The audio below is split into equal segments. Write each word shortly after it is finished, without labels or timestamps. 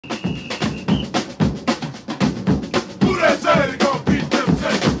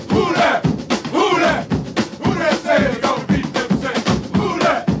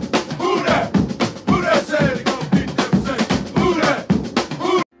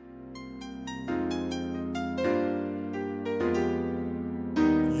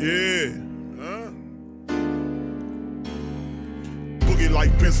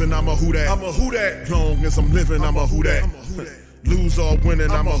pissing, I'm a who that. I'm a who that. Long as I'm living, I'm a who that. Lose or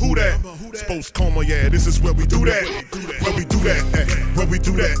winning, I'm a who that. Sports coma, yeah, this is where we do that. Where we do that, where we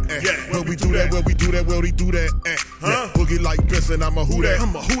do that, where we do that, where we do that, where we do that, Boogie like Benson, I'm a who that.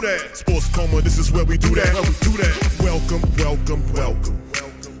 I'm a who that. Sports coma, this is where we do that. Where we do that. Welcome, welcome, welcome.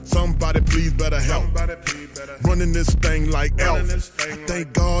 Somebody please better help. Running this thing like Elf. I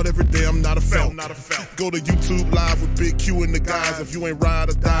thank God every day I'm not a felt. Go to YouTube Live with Big Q and the guys. If you ain't ride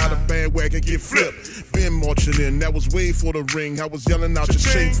or die, the bandwagon get flipped. Been marching in, that was way for the ring. I was yelling out your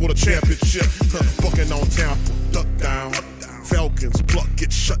chain for the championship. Bucking on town, duck down. Falcons, pluck,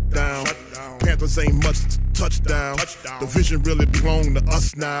 get shut down. Panthers ain't much touchdown. The vision really belong to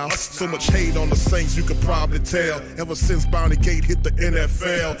us now. So much hate on the Saints, you could probably tell. Ever since Bounty Gate hit the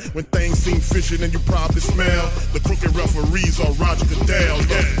NFL, when things seem fishy and you probably smell the crooked referees or Roger Goodell.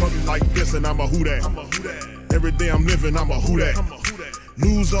 Yeah, probably like this and I'm a who that. Every day I'm living, I'm a who that.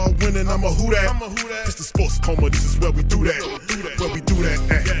 Lose or winning, I'm a who that. It's the sports coma, this is where we do that. Where we do that,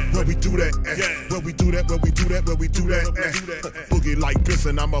 where we do that, where we do that, where we do that, where we do that, Boogie like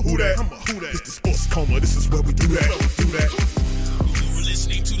Benson, I'm a who that. It's the sports coma, this is where we do that. You're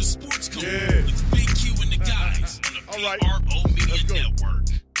listening to the Sports Coma with Big Q and the guys on the P.R.O. Media Network.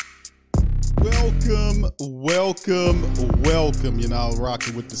 Welcome. You're now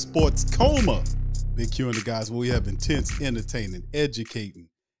rocking with the Sports Coma. Big Q and the guys, where we have intense, entertaining, educating,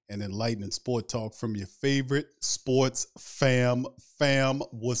 and enlightening sport talk from your favorite sports fam.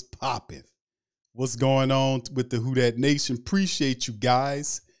 What's popping? What's going on with the Who Dat Nation? Appreciate you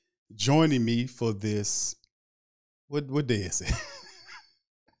guys joining me for this. What day is it?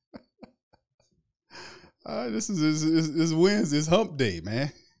 This is Wednesday. It's Hump Day,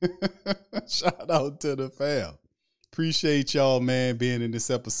 man. Shout out to the fam. Appreciate y'all, man, being in this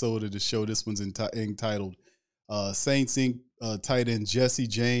episode of the show. This one's entitled Saints Inc. Tight end Jesse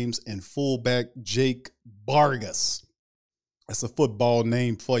James and fullback Jake Bargas. That's a football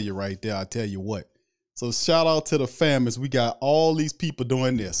name for you right there, I tell you what. So shout out to the fam as we got all these people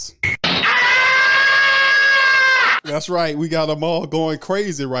doing this. That's right. We got them all going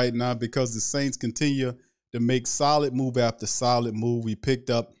crazy right now because the Saints continue to make solid move after solid move. We picked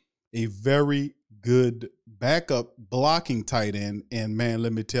up a very good backup blocking tight end, and man,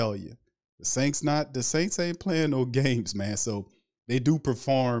 let me tell you, the Saints ain't playing no games, man. So they do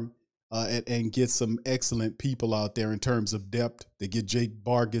perform and get some excellent people out there in terms of depth. They get Jake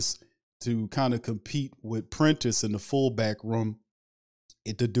Bargas to kind of compete with Prentice in the fullback room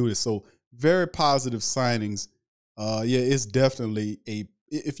to do this. So very positive signings. It's definitely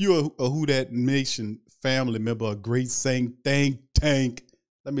if you're a Who Dat Nation family member, a great Saint tank,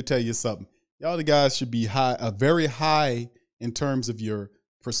 let me tell you something. Y'all the guys should be very high in terms of your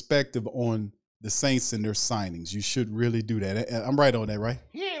perspective on the Saints and their signings. You should really do that. I'm right on that, right?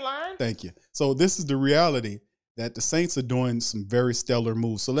 He ain't lying. Thank you. So this is the reality that the Saints are doing some very stellar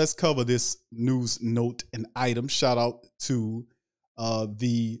moves. So let's cover this news note and item. Shout out to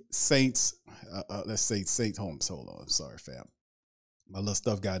the Saints. Let's say Saints Homes. Hold on. I'm sorry, fam. My little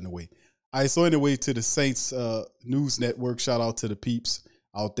stuff got in the way. All right. So anyway, to the Saints News Network, shout out to the peeps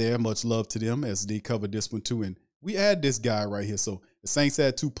out there. Much love to them as they covered this one too. And we add this guy right here. So the Saints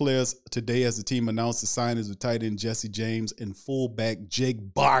had two players today as the team announced the signings of tight end Jesse James and fullback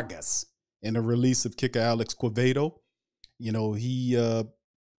Jake Bargas and the release of kicker Alex Quevedo. The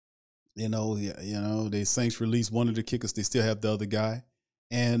Saints released one of the kickers. They still have the other guy.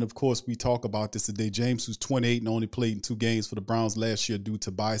 And of course, we talk about this today. James, who's 28 and only played in 2 games for the Browns last year due to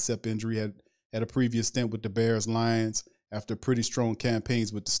bicep injury, had a previous stint with the Bears, Lions, after pretty strong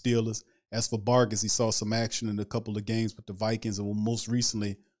campaigns with the Steelers. As for Bargas, he saw some action in a couple of games with the Vikings and most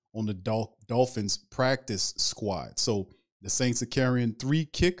recently on the Dolphins practice squad. So the Saints are carrying 3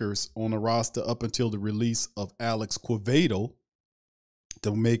 kickers on the roster up until the release of Alex Quevedo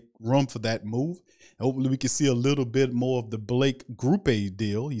to make room for that move. Hopefully we can see a little bit more of the Blake Group A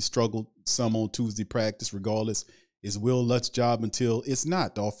deal. He struggled some on Tuesday practice. Regardless, it's Will Lutz's job until it's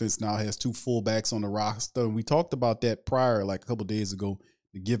not. The offense now has 2 fullbacks on the roster. And we talked about that prior, like a couple of days ago,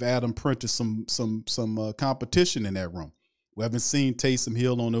 to give Adam Prentice some competition in that room. We haven't seen Taysom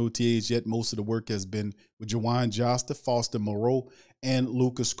Hill on OTAs yet. Most of the work has been with Jawan Josta, Foster Moreau, and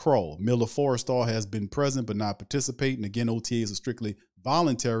Lucas Kroll. Miller Forrestal has been present but not participating. Again, OTAs are strictly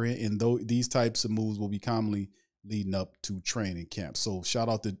voluntary, and though these types of moves will be commonly leading up to training camp. So shout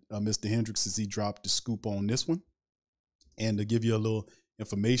out to Mr. Hendricks as he dropped the scoop on this one. And to give you a little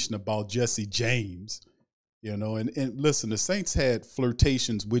information about Jesse James, and listen, the Saints had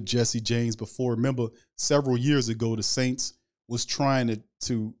flirtations with Jesse James before. Remember, several years ago, the Saints was trying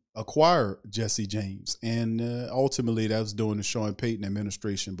to acquire Jesse James. And ultimately, that was during the Sean Payton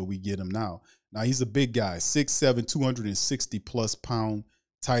administration, but we get him now. Now, he's a big guy, 6'7", 260-plus pound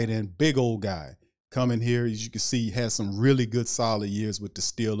tight end, big old guy. Coming here, as you can see, he had some really good, solid years with the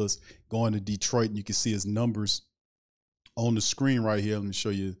Steelers, going to Detroit, and you can see his numbers on the screen right here. Let me show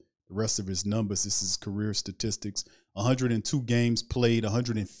you the rest of his numbers. This is career statistics. 102 games played,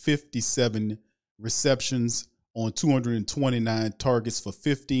 157 receptions on 229 targets for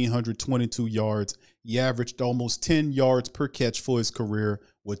 1,522 yards. He averaged almost 10 yards per catch for his career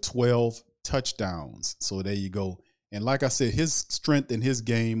with 12 touchdowns. So there you go. And like I said, his strength in his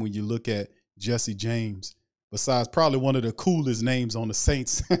game, when you look at Jesse James, besides probably one of the coolest names on the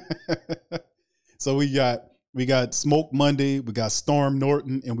Saints. So we got Smoke Monday, we got Storm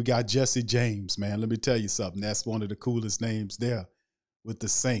Norton, and we got Jesse James, man. Let me tell you something. That's one of the coolest names there with the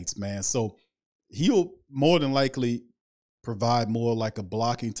Saints, man. So he'll more than likely provide more like a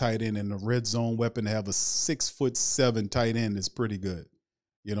blocking tight end and a red zone weapon. To have a 6'7" tight end is pretty good,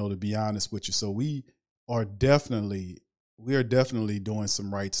 to be honest with you. So we are definitely doing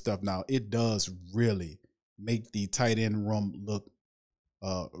some right stuff. Now, it does really make the tight end room look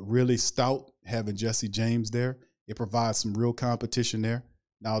really stout, having Jesse James there. It provides some real competition there.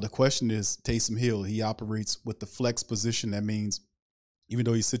 Now, the question is, Taysom Hill, he operates with the flex position. That means even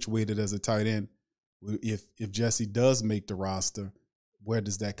though he's situated as a tight end, if Jesse does make the roster, where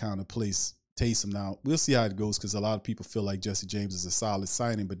does that kind of place Taysom? Now, we'll see how it goes, because a lot of people feel like Jesse James is a solid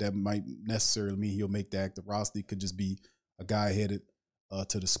signing, but that might necessarily mean he'll make the active roster. He could just be a guy headed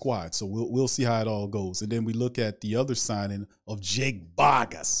to the squad. So we'll see how it all goes. And then we look at the other signing of Jake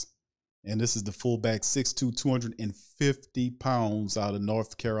Bargas. And this is the fullback, 6'2", 250 pounds out of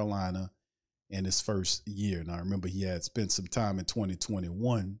North Carolina in his first year. Now, remember, he had spent some time in 2020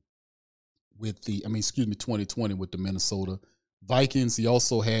 with the Minnesota Vikings. He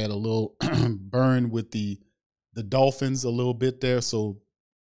also had a little burn with the Dolphins a little bit there. So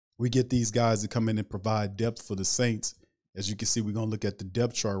we get these guys to come in and provide depth for the Saints. As you can see, we're going to look at the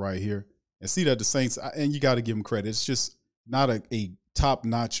depth chart right here and see that the Saints, and you got to give them credit, it's just not a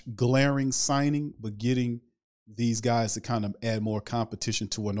top-notch glaring signing, but getting these guys to kind of add more competition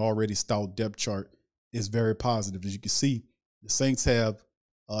to an already stout depth chart is very positive. As you can see, the Saints have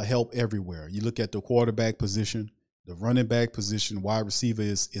help everywhere. You look at the quarterback position, the running back position, wide receiver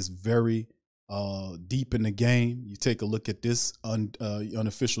is very deep in the game. You take a look at this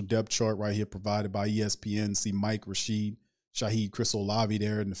unofficial depth chart right here provided by ESPN. See Mike Rashid, Shaheed, Chris Olave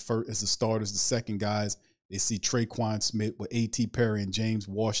there in the first as the starters. The second guys, they see Traquan Smith with A.T. Perry and James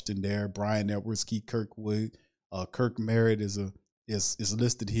Washington there. Brian Edwards, Keith Kirkwood, Kirk Merritt is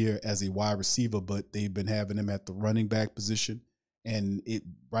listed here as a wide receiver, but they've been having him at the running back position, and it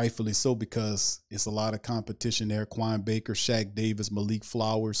rightfully so, because it's a lot of competition there. Quan Baker, Shaq Davis, Malik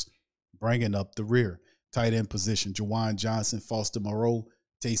Flowers bringing up the rear. Tight end position, Juwan Johnson, Foster Moreau,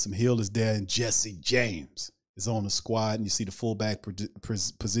 Taysom Hill is there, and Jesse James is on the squad. And you see the fullback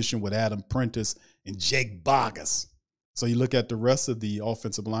position with Adam Prentice and Jake Bargas. So you look at the rest of the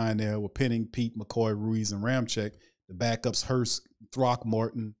offensive line there with Penning, Pete, McCoy, Ruiz, and Ramczyk. The backups, Hurst,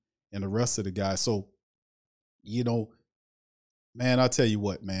 Throckmorton, and the rest of the guys. So, man, I'll tell you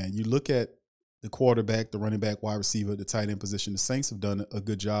what, man. You look at the quarterback, the running back, wide receiver, the tight end position. The Saints have done a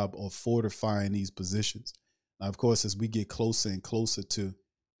good job of fortifying these positions. Now, of course, as we get closer and closer to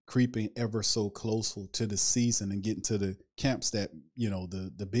creeping ever so close to the season and getting to the camps that,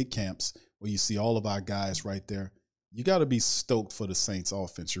 the big camps where you see all of our guys right there, you got to be stoked for the Saints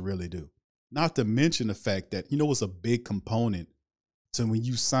offense. You really do. Not to mention the fact that, what's a big component to when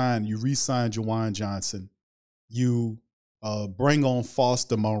you re-sign Juwan Johnson, you bring on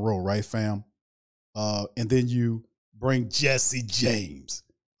Foster Moreau, right, fam? And then you bring Jesse James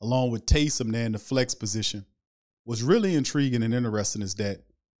along with Taysom there in the flex position. What's really intriguing and interesting is that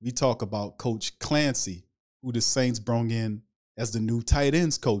we talk about Coach Clancy, who the Saints brought in as the new tight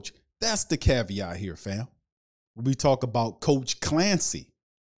ends coach. That's the caveat here, fam. We talk about Coach Clancy,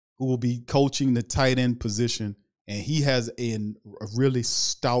 who will be coaching the tight end position, and he has a really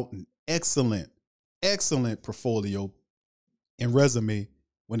stout and excellent portfolio and resume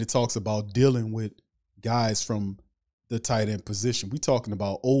when it talks about dealing with guys from the tight end position. We're talking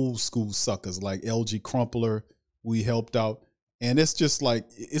about old school suckers like LG Crumpler, who he helped out. And it's just like,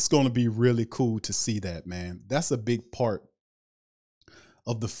 it's going to be really cool to see that, man. That's a big part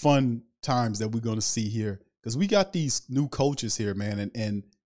of the fun times that we're going to see here, because we got these new coaches here, man. And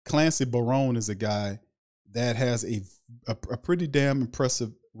Clancy Barone is a guy that has a pretty damn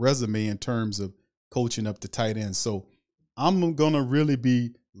impressive resume in terms of coaching up the tight end. So I'm going to really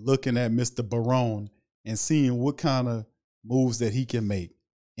be looking at Mr. Barone and seeing what kind of moves that he can make.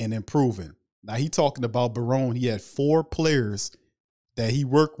 and improving. Now, he talking about Barone. He had 4 players that he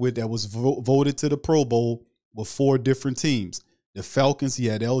worked with that was voted to the Pro Bowl with 4 different teams. The Falcons, he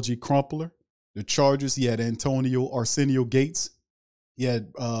had L.G. Crumpler. The Chargers, he had Arsenio Gates. He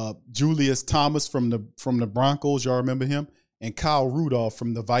had Julius Thomas from the Broncos. Y'all remember him? And Kyle Rudolph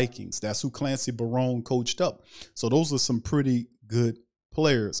from the Vikings. That's who Clancy Barone coached up. So those are some pretty good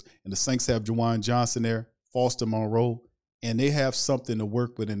players. And the Saints have Juwan Johnson there, Foster Monroe, and they have something to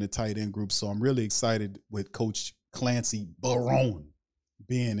work with in the tight end group. So I'm really excited with Coach Clancy Barone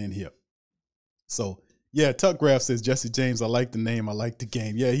being in here. So, yeah, Tuck Graf says, Jesse James, I like the name. I like the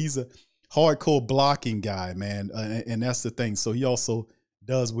game. Yeah, he's a hardcore blocking guy, man. And that's the thing. So he also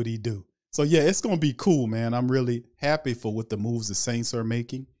does what he do. So, yeah, it's going to be cool, man. I'm really happy for what the moves the Saints are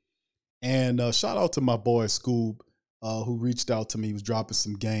making. And shout out to my boy Scoob, who reached out to me. He was dropping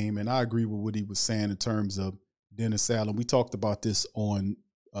some game. And I agree with what he was saying in terms of Dennis Allen. We talked about this on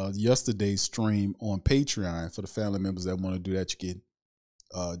yesterday's stream on Patreon. For the family members that want to do that, you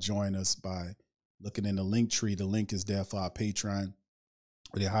can join us by looking in the link tree. The link is there for our Patreon,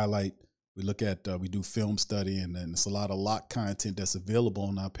 where they highlight. We look at, we do film study, and then it's a lot of lock content that's available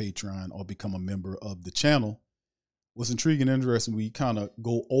on our Patreon, or become a member of the channel. What's intriguing and interesting, we kind of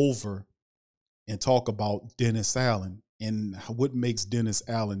go over and talk about Dennis Allen and what makes Dennis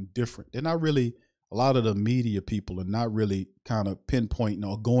Allen different. They're not really, a lot of the media people are not really kind of pinpointing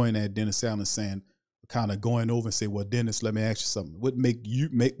or going at Dennis Allen saying, kind of going over and say, well, Dennis, let me ask you something. What makes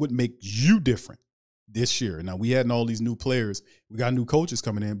you different this year? Now, we had all these new players. We got new coaches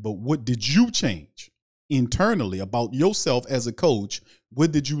coming in, but what did you change internally about yourself as a coach?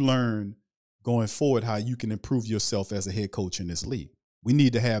 What did you learn going forward, how you can improve yourself as a head coach in this league? We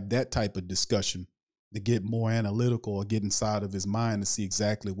need to have that type of discussion to get more analytical or get inside of his mind to see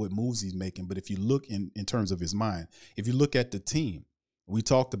exactly what moves he's making. But if you look in terms of his mind, if you look at the team, we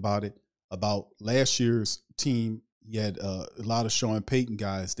talked about it, about last year's team, he had a lot of Sean Payton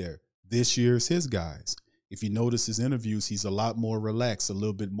guys there. This year's his guys. If you notice his interviews, he's a lot more relaxed, a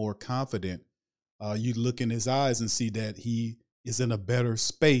little bit more confident. You look in his eyes and see that he is in a better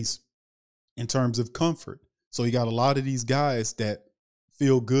space in terms of comfort. So you got a lot of these guys that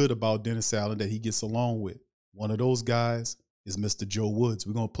feel good about Dennis Allen that he gets along with. One of those guys is Mr. Joe Woods.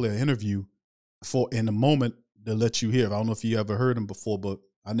 We're going to play an interview in a moment to let you hear. I don't know if you ever heard him before, but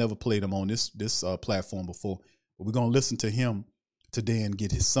I never played him on this platform before. But we're going to listen to him today and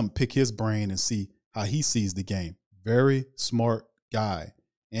get pick his brain and see how he sees the game. Very smart guy.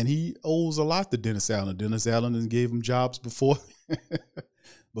 And he owes a lot to Dennis Allen. Dennis Allen gave him jobs before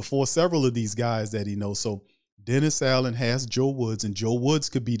several of these guys that he knows. So Dennis Allen has Joe Woods, and Joe Woods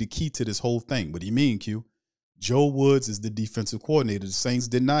could be the key to this whole thing. What do you mean, Q? Joe Woods is the defensive coordinator. The Saints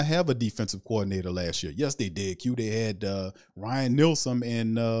did not have a defensive coordinator last year. Yes, they did, Q. They had Ryan Nilsson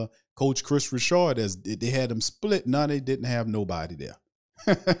and Coach Chris Richard. They had them split. No, they didn't have nobody there.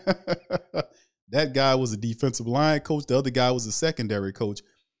 That guy was a defensive line coach. The other guy was a secondary coach.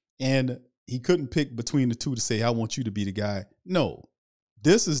 And he couldn't pick between the two to say, I want you to be the guy. No,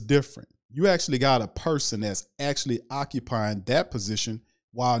 this is different. You actually got a person that's actually occupying that position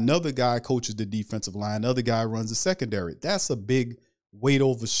while another guy coaches the defensive line, another guy runs the secondary. That's a big weight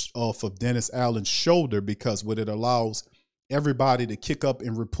off of Dennis Allen's shoulder, because what it allows everybody to kick up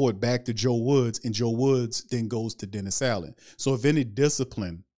and report back to Joe Woods, and Joe Woods then goes to Dennis Allen. So if any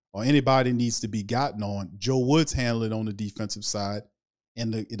discipline or anybody needs to be gotten on, Joe Woods handle it on the defensive side,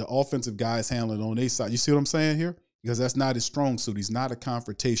 and the offensive guys handle it on their side. You see what I'm saying here? Because that's not his strong suit. He's not a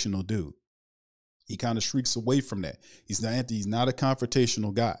confrontational dude. He kind of shrieks away from that. He's not a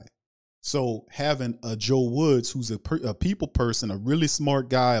confrontational guy. So having a Joe Woods, who's a people person, a really smart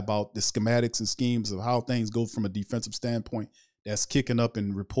guy about the schematics and schemes of how things go from a defensive standpoint, that's kicking up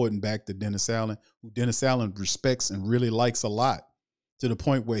and reporting back to Dennis Allen, who Dennis Allen respects and really likes a lot, to the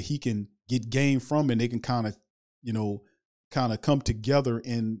point where he can get game from, and they can kind of come together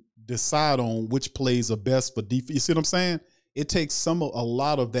and decide on which plays are best for defense. You see what I'm saying? It takes a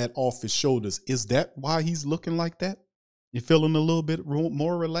lot of that off his shoulders. Is that why he's looking like that? You feeling a little bit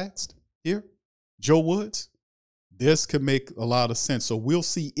more relaxed here? Joe Woods? This could make a lot of sense. So we'll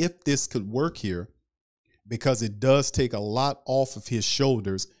see if this could work here, because it does take a lot off of his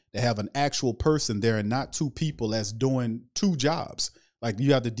shoulders to have an actual person there and not two people that's doing two jobs. Like you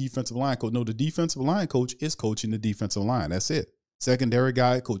got the defensive line coach. No, the defensive line coach is coaching the defensive line. That's it. Secondary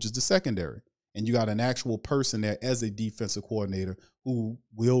guy coaches the secondary. And you got an actual person there as a defensive coordinator who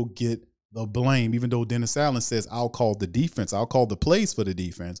will get the blame, even though Dennis Allen says, I'll call the defense, I'll call the plays for the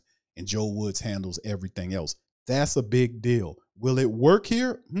defense, and Joe Woods handles everything else. That's a big deal. Will it work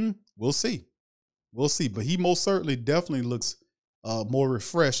here? We'll see. We'll see. But he most certainly definitely looks more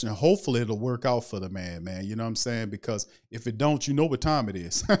refreshed, and hopefully it'll work out for the man. You know what I'm saying? Because if it don't, you know what time it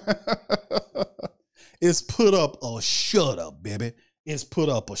is. It's put up or shut up, baby. It's put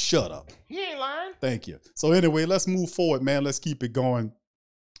up or shut up. He ain't lying. Thank you. So anyway, let's move forward, man. Let's keep it going.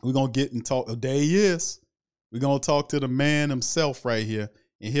 We're going to get and talk. There he is. We're going to talk to the man himself right here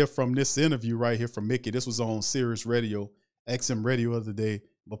and hear from this interview right here from Mickey. This was on Sirius Radio, XM Radio the other day.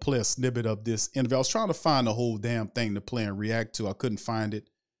 I'll play a snippet of this interview. I was trying to find the whole damn thing to play and react to. I couldn't find it.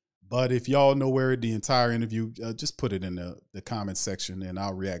 But if y'all know where the entire interview, just put it in the comment section and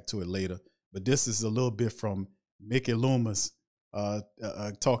I'll react to it later. But this is a little bit from Mickey Loomis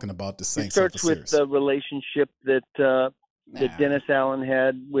talking about the Saints. It starts with the relationship that Dennis Allen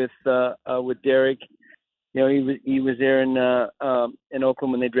had with Derek. You know, he was there in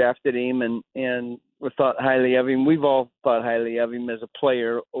Oakland when they drafted him, and was thought highly of him. We've all thought highly of him as a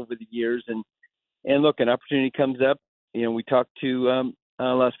player over the years. And look, an opportunity comes up. You know, we talked to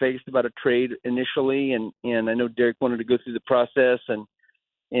Las Vegas about a trade initially, and I know Derek wanted to go through the process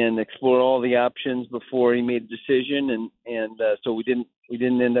and explore all the options before he made a decision. And so we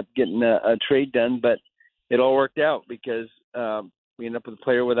didn't end up getting a trade done, but it all worked out because we ended up with a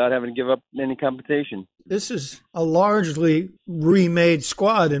player without having to give up any compensation. This is a largely remade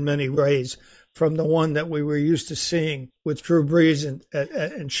squad in many ways from the one that we were used to seeing with Drew Brees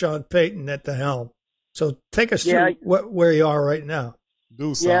and Sean Payton at the helm. So take us through where you are right now.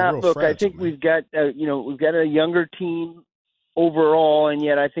 Look, I think we've got we've got a younger team overall, and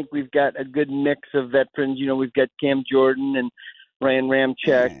yet I think we've got a good mix of veterans. You know, we've got Cam Jordan and Ryan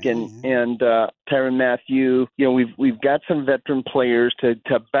Ramczyk and Tyrann Mathieu. You know, we've got some veteran players to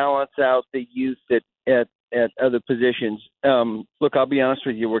balance out the youth at other positions. Look, I'll be honest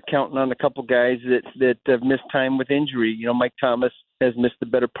with you. We're counting on a couple guys that have missed time with injury. You know, Mike Thomas has missed the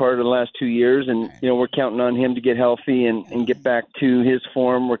better part of the last 2 years, and we're counting on him to get healthy and get back to his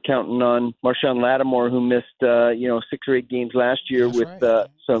form. We're counting on Marshawn Lattimore, who missed 6 or 8 games last year with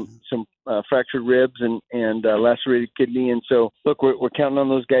some fractured ribs and lacerated kidney. And so, look, we're counting on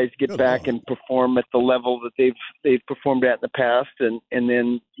those guys to get back and perform at the level that they've performed at in the past. And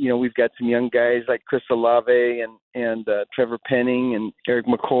then we've got some young guys like Chris Olave and Trevor Penning and Eric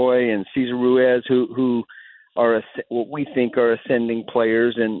McCoy and Cesar Ruiz who are what we think are ascending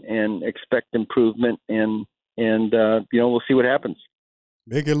players and expect improvement. And we'll see what happens.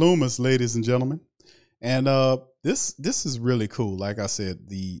 Mickey Loomis, ladies and gentlemen. And this is really cool. Like I said,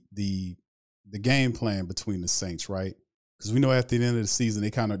 the game plan between the Saints, right? Because we know at the end of the season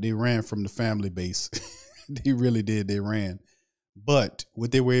they ran from the family base. They really did. They ran. But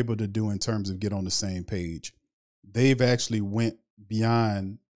what they were able to do in terms of get on the same page, they've actually went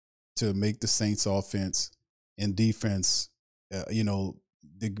beyond to make the Saints offense and defense, to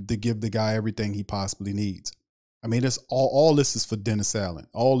give the guy everything he possibly needs. I mean, that's all this is for Dennis Allen.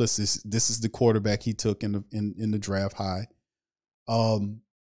 All this is the quarterback he took in the draft high.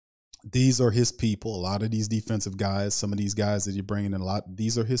 These are his people. A lot of these defensive guys, some of these guys that you're bringing in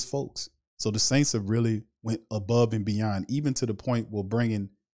these are his folks. So the Saints have really went above and beyond, even to the point we're bringing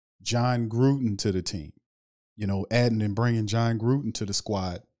John Gruden to the team. Adding and bringing John Gruden to the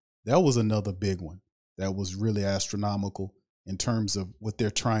squad. That was another big one. That was really astronomical in terms of what they're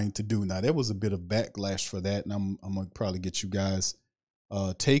trying to do. Now, there was a bit of backlash for that, and I'm going to probably get you guys'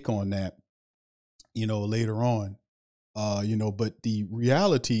 take on that, later on. But the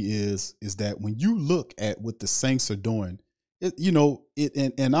reality is that when you look at what the Saints are doing,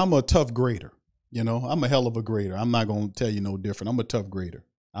 and I'm a tough grader. I'm a hell of a grader. I'm not going to tell you no different. I'm a tough grader.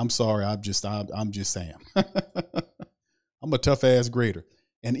 I'm sorry. I'm just saying. I'm a tough ass grader.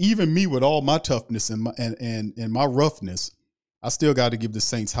 And even me with all my toughness and my roughness, I still got to give the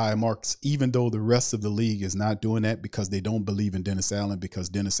Saints high marks, even though the rest of the league is not doing that because they don't believe in Dennis Allen, because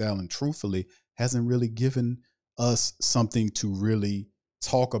Dennis Allen, truthfully, hasn't really given us something to really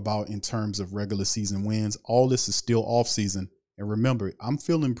talk about in terms of regular season wins. All this is still off season. And remember, I'm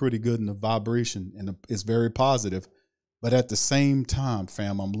feeling pretty good in the vibration, and it's very positive. But at the same time,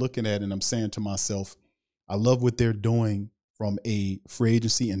 fam, I'm looking at it and I'm saying to myself, I love what they're doing from a free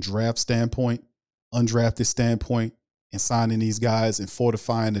agency and draft standpoint, undrafted standpoint, and signing these guys and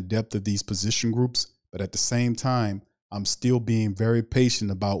fortifying the depth of these position groups. But at the same time, I'm still being very patient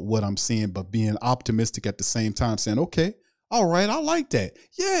about what I'm seeing, but being optimistic at the same time, saying, okay, all right, I like that.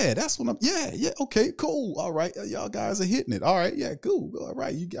 Yeah, that's what yeah, okay, cool. All right, y'all guys are hitting it. All right, yeah, cool. All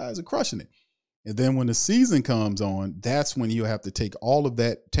right, you guys are crushing it. And then when the season comes on, that's when you have to take all of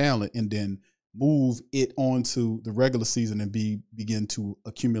that talent and then move it onto the regular season and begin to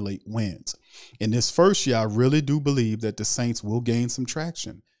accumulate wins. In this first year, I really do believe that the Saints will gain some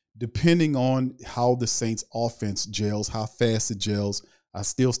traction depending on how the Saints offense gels, how fast it gels, I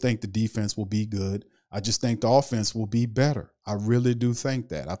still think the defense will be good. I just think the offense will be better. I really do think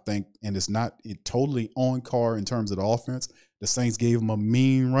that. I think, and it's not totally on par in terms of the offense. The Saints gave them a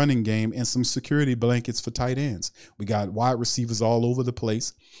mean running game and some security blankets for tight ends. We got wide receivers all over the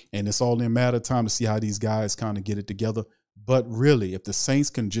place, and it's all in a matter of time to see how these guys kind of get it together. But really, if the Saints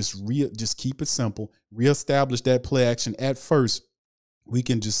can just keep it simple, reestablish that play action at first, we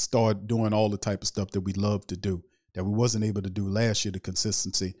can just start doing all the type of stuff that we love to do, that we wasn't able to do last year, the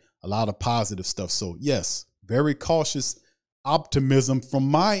consistency, a lot of positive stuff. So, yes, very cautious optimism from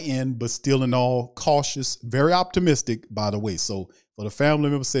my end, but still in all cautious, very optimistic, by the way. So, for the family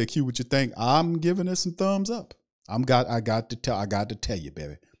members say, Q, what you think? I'm giving it some thumbs up. I got to tell you,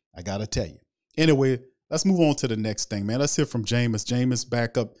 baby. I got to tell you. Anyway, let's move on to the next thing, man. Let's hear from Jameis. Jameis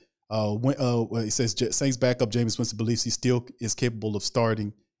backup. He says Saints backup Jameis Winston believes he still is capable of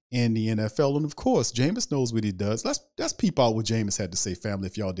starting in the NFL. And, of course, Jameis knows what he does. Let's peep out what Jameis had to say, family,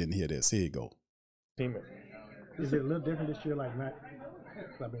 if y'all didn't hear this. Here you go. Is it a little different this year, like Matt?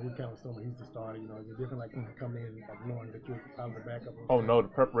 I mean, we kind of assume he's the starter. You know, is it different, like when you come in, like knowing that you're out of the backup? Oh no, the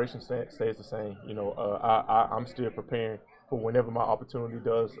preparation stays the same. You know, I'm still preparing for whenever my opportunity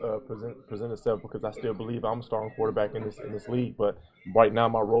does present itself, because I still believe I'm a starting quarterback in this league. But right now,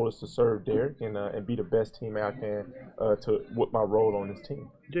 my role is to serve Derek and be the best teammate I can with my role on this team.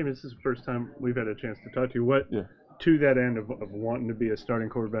 James, this is the first time we've had a chance to talk to you. What to that end of wanting to be a starting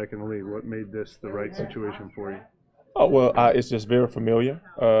quarterback in the league? What made this the right situation for you? Oh, well, it's just very familiar.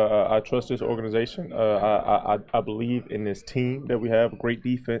 I trust this organization. I believe in this team that we have, a great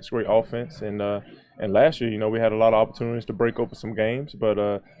defense, great offense. And last year, you know, we had a lot of opportunities to break open some games. But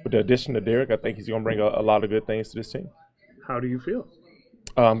with the addition of Derek, I think he's going to bring a lot of good things to this team. How do you feel?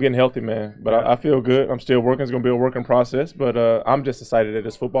 I'm getting healthy, man. But I feel good. I'm still working. It's going to be a working process. But I'm just excited that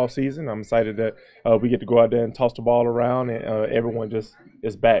it's football season. I'm excited that we get to go out there and toss the ball around, and everyone just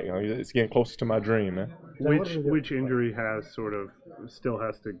is back. You know, it's getting closer to my dream, man. Which injury still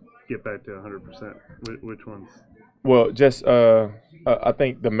has to get back to 100%? Which ones? Well, just I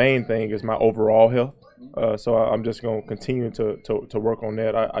think the main thing is my overall health. So I'm just going to continue to work on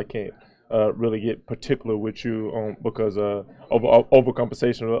that. I can't really get particular with you on because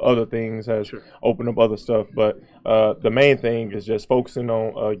overcompensation of other things has opened up other stuff. But the main thing is just focusing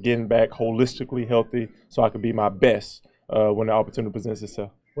on getting back holistically healthy so I can be my best when the opportunity presents itself.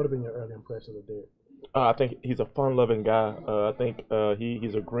 What have been your early impressions of Derek? I think he's a fun-loving guy. I think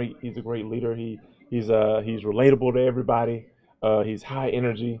he's a great leader. He's relatable to everybody. He's high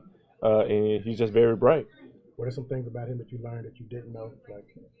energy, and he's just very bright. What are some things about him that you learned that you didn't know, like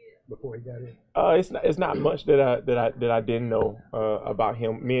before he got in? It's not much that I didn't know about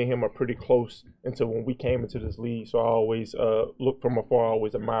him. Me and him are pretty close until when we came into this league. So I always look from afar. I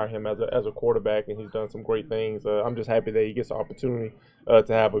always admire him as a quarterback, and he's done some great things. I'm just happy that he gets the opportunity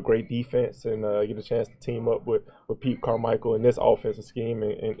to have a great defense and get a chance to team up with Pete Carmichael in this offensive scheme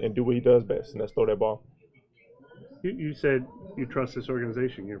and do what he does best, and that's throw that ball. You said you trust this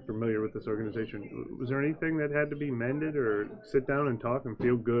organization. You're familiar with this organization. Was there anything that had to be mended, or sit down and talk and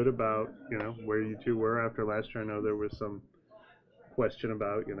feel good about, you know, where you two were after last year? I know there was some question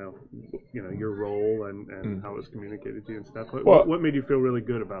about, you know your role and how it was communicated to you and stuff. What made you feel really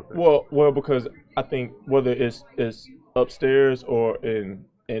good about that? Well, because I think whether it's upstairs or in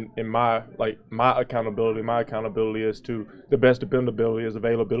my accountability is to the best dependability is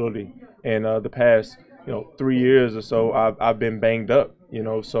availability. And the past 3 years or so, I've been banged up,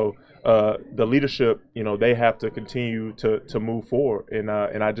 so the leadership, they have to continue to move forward. And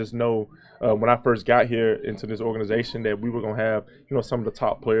I just know when I first got here into this organization that we were going to have, some of the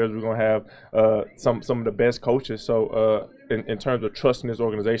top players, we're going to have some of the best coaches. So in terms of trusting this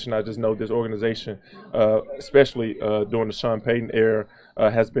organization, I just know this organization, especially during the Sean Payton era,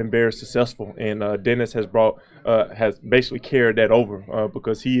 has been very successful. And Dennis has basically carried that over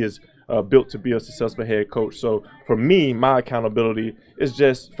because he is built to be a successful head coach. So for me, my accountability is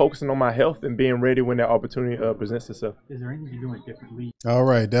just focusing on my health and being ready when that opportunity presents itself. Is there anything you're doing differently? All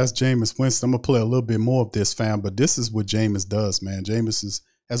right, that's Jameis Winston. I'm going to play a little bit more of this, fam, but this is what Jameis does, man. Jameis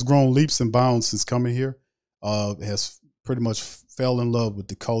has grown leaps and bounds since coming here, has pretty much fell in love with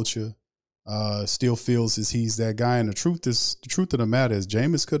the culture, still feels as he's that guy. And the truth of the matter is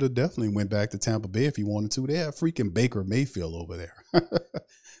Jameis could have definitely went back to Tampa Bay if he wanted to. They have freaking Baker Mayfield over there.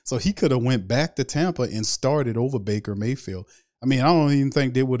 So he could have went back to Tampa and started over Baker Mayfield. I mean, I don't even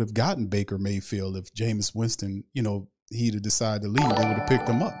think they would have gotten Baker Mayfield if Jameis Winston, he'd have decided to leave. They would have picked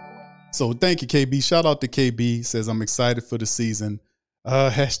him up. So thank you, KB. Shout out to KB. Says, I'm excited for the season.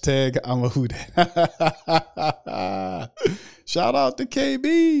 Hashtag I'm a who that. Shout out to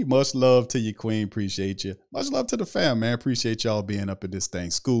KB. Much love to you, Queen. Appreciate you. Much love to the fam, man. Appreciate y'all being up in this thing.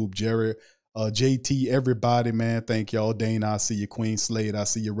 Scoob, Jerry, JT, everybody, man. Thank y'all. Dana, I see you. Queen Slade, I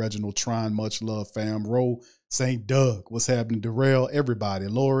see you. Reginald Trine, much love, fam. Ro, St. Doug, what's happening? Darrell, everybody.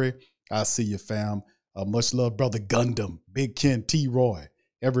 Lori, I see you, fam. Much love, brother Gundam, Big Ken, T. Roy,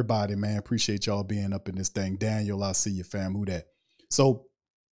 everybody, man. Appreciate y'all being up in this thing. Daniel, I see you, fam. Who that? So,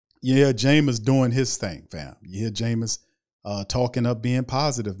 yeah, Jameis doing his thing, fam. You hear Jameis talking up, being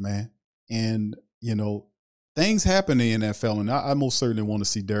positive, man. And, you know, things happen in the NFL, and I most certainly want to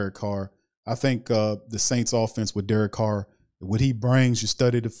see Derek Carr. I think the Saints offense with Derek Carr, what he brings, you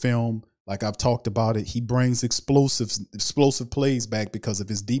study the film, like I've talked about it, he brings explosive plays back because of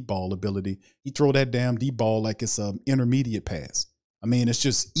his deep ball ability. He throw that damn deep ball like it's an intermediate pass. I mean, it's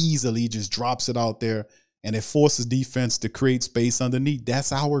just easily just drops it out there, and it forces defense to create space underneath.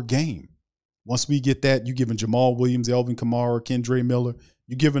 That's our game. Once we get that, you giving Jamal Williams, Elvin Kamara, Kendre Miller,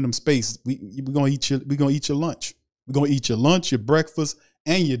 you giving them space. We're gonna eat your lunch. We're gonna eat your lunch, your breakfast,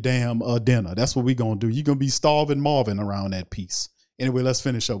 and your damn dinner. That's what we're gonna do. You're gonna be starving Marvin around that piece. Anyway, let's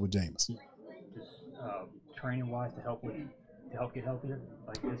finish up with Jameis. Just training wise to help get healthier.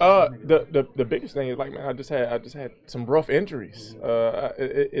 Like the biggest thing is, like, man, I just had some rough injuries.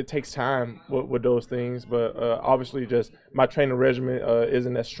 It takes time with those things, but obviously just my training regimen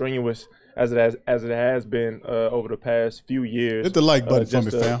isn't as strenuous as it has been over the past few years. Hit the like button for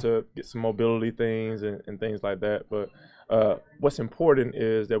me, fam. To get some mobility things and things like that. But what's important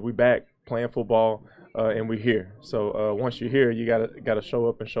is that we're back playing football and we're here. So once you're here, you gotta show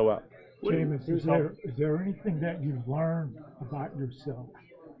up and show out. Jameis, is there anything that you've learned about yourself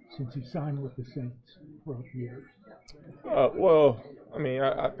since you signed with the Saints throughout the years? Well, I mean,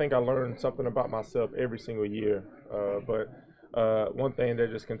 I think I learned something about myself every single year. But one thing that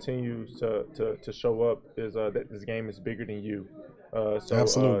just continues to show up is that this game is bigger than you. So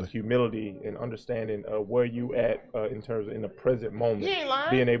Absolutely. Humility and understanding where you at in terms of in the present moment,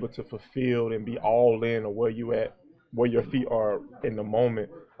 being able to fulfill and be all in, or where you at, where your feet are in the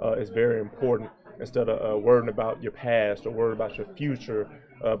moment is very important. Instead of worrying about your past or worrying about your future,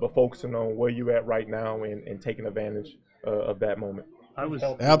 but focusing on where you at right now and taking advantage of that moment.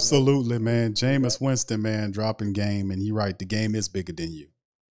 Absolutely, man. Jameis Winston, man, dropping game, and you're right. The game is bigger than you.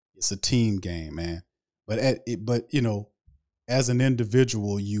 It's a team game, man. But you know, as an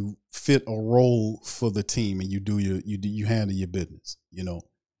individual, you fit a role for the team, and you handle your business. You know,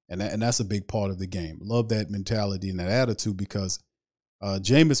 and that's a big part of the game. Love that mentality and that attitude, because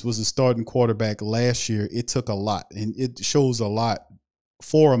Jameis was a starting quarterback last year. It took a lot, and it shows a lot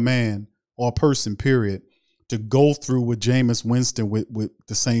for a man or a person, period, to go through with Jameis Winston with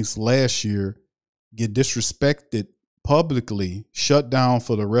the Saints last year, get disrespected publicly, shut down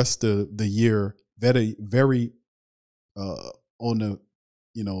for the rest of the year, very on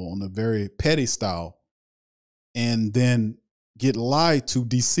a very petty style, and then get lied to,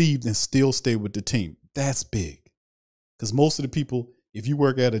 deceived, and still stay with the team. That's big. Because most of the people, if you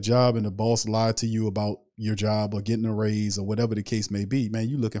work at a job and the boss lied to you about your job or getting a raise or whatever the case may be, man,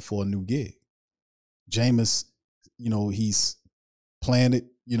 you're looking for a new gig. Jameis, he's playing it,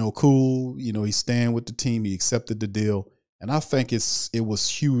 cool. He's staying with the team. He accepted the deal. And I think it was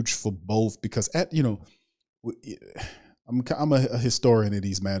huge for both, because I'm a historian of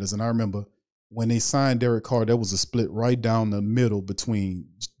these matters. And I remember when they signed Derek Carr, there was a split right down the middle between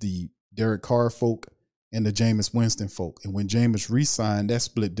the Derek Carr folk and the Jameis Winston folk. And when Jameis re-signed, that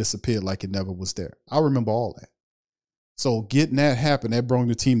split disappeared like it never was there. I remember all that. So getting that happen, that brought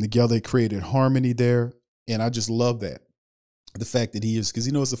the team together. It created harmony there. And I just love that. The fact that because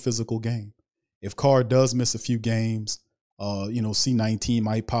it's a physical game. If Carr does miss a few games, C19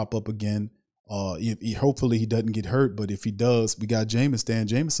 might pop up again. Hopefully he doesn't get hurt. But if he does, we got Jameis there.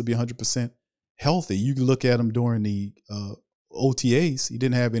 Jameis will be 100% healthy. You can look at him during the OTAs. He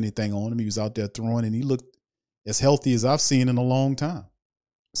didn't have anything on him. He was out there throwing, and he looked as healthy as I've seen in a long time.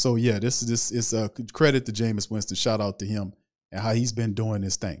 So yeah, this is a credit to Jameis Winston. Shout out to him and how he's been doing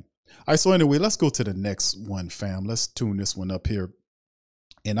this thing. All right, so anyway, let's go to the next one, fam. Let's tune this one up here.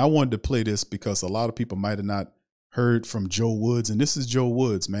 And I wanted to play this because a lot of people might have not heard from Joe Woods, and this is Joe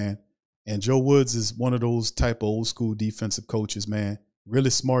Woods, man. And Joe Woods is one of those type of old school defensive coaches, man. Really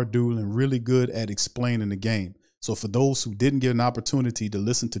smart dude and really good at explaining the game. So for those who didn't get an opportunity to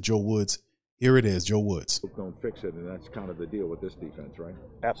listen to Joe Woods, here it is, Joe Woods. Don't fix it, and that's kind of the deal with this defense, right?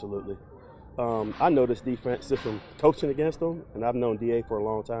 Absolutely. I know this defense just from coaching against them, and I've known DA for a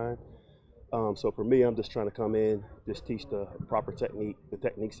long time. So for me, I'm just trying to come in, just teach the proper technique, the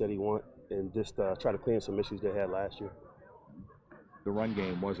techniques that he wants, and just try to clean some issues they had last year. the run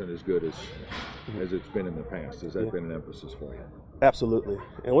game wasn't as good as it's been in the past. Has that been an emphasis for you? Absolutely.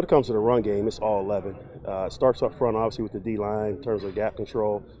 And when it comes to the run game, it's all 11. It starts up front, obviously, with the D-line in terms of gap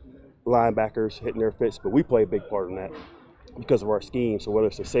control, linebackers hitting their fits, but we play a big part in that because of our scheme. So whether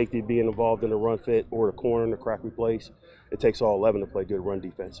it's the safety being involved in the run fit or the corner and the crack we place, it takes all 11 to play good run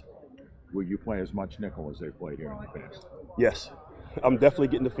defense. Will you play as much nickel as they've played here in the past? Yes. I'm definitely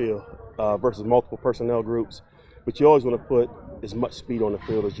getting the feel versus multiple personnel groups, but you always want to put as much speed on the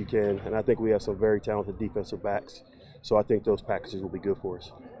field as you can, and I think we have some very talented defensive backs, so I think those packages will be good for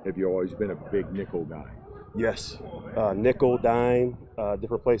us. Have you always been a big nickel guy? Yes. Nickel, dime,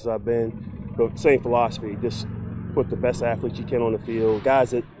 different places I've been, but same philosophy, just put the best athletes you can on the field,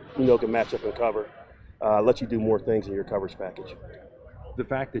 guys that can match up and cover, let you do more things in your coverage package. The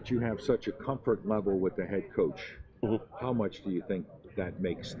fact that you have such a comfort level with the head coach, how much do you think that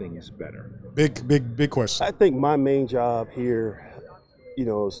makes things better? Big question. I think my main job here,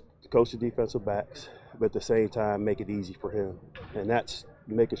 is to coach the defensive backs, but at the same time make it easy for him. And that's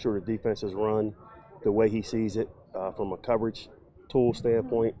making sure the defense is run the way he sees it, from a coverage tool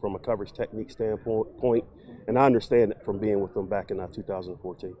standpoint, from a coverage technique standpoint. And I understand it from being with them back in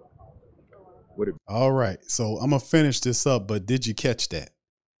 2014. All right. So I'm going to finish this up, but did you catch that?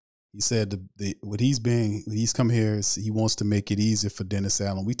 He said when he's come here, he wants to make it easier for Dennis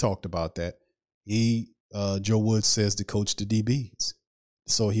Allen. We talked about that. Joe Woods says to coach the DBs.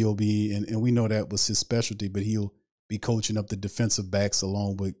 So he'll be, and we know that was his specialty, but he'll be coaching up the defensive backs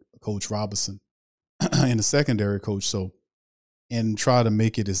along with Coach Robinson and the secondary coach. So, and try to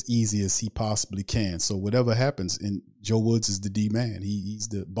make it as easy as he possibly can. So whatever happens, and Joe Woods is the D man. He's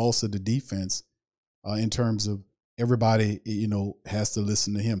the boss of the defense in terms of everybody, has to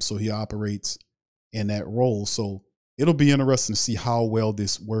listen to him. So he operates in that role. So it'll be interesting to see how well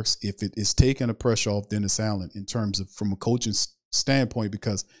this works if it is taking the pressure off Dennis Allen in terms of from a coaching standpoint,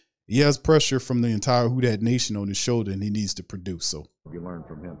 because he has pressure from the entire Who Dat Nation on his shoulder and he needs to produce. So you learn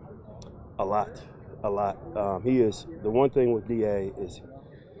from him a lot. He is, the one thing with DA is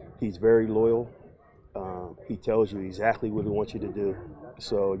he's very loyal. He tells you exactly what he wants you to do.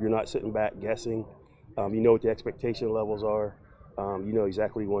 So you're not sitting back guessing. You know what the expectation levels are. You know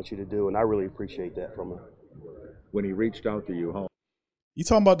exactly what he wants you to do, and I really appreciate that from him. When he reached out to you, you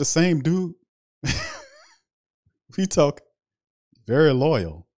talking about the same dude? We talk very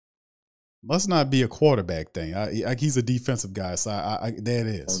loyal. Must not be a quarterback thing. He's a defensive guy, so there it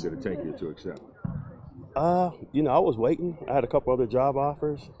is. How long did it take you to accept? I was waiting. I had a couple other job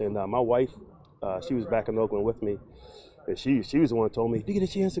offers, and my wife, she was back in Oakland with me. And she was the one who told me, if you get a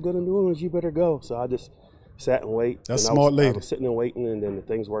chance to go to New Orleans, you better go. So I just sat and wait. That's a smart lady. I was sitting and waiting, and then the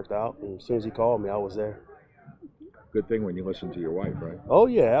things worked out. And as soon as he called me, I was there. Good thing when you listen to your wife, right? Oh,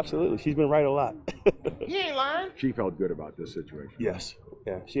 yeah, absolutely. She's been right a lot. You ain't lying. She felt good about this situation. Yes.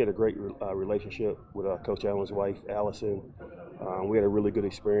 Yeah, she had a great relationship with Coach Allen's wife, Allison. We had a really good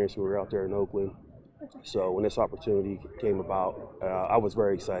experience when we were out there in Oakland. So when this opportunity came about, I was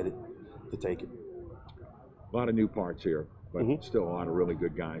very excited to take it. A lot of new parts here, but still a lot of really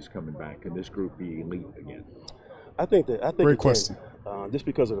good guys coming back. Can this group be elite again? I think Great question. Just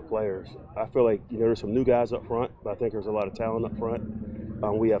because of the players. I feel like, there's some new guys up front, but I think there's a lot of talent up front.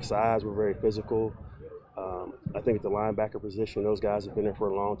 We have size. We're very physical. I think at the linebacker position, those guys have been there for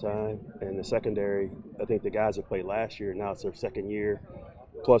a long time. And the secondary, I think the guys that played last year, now it's their second year.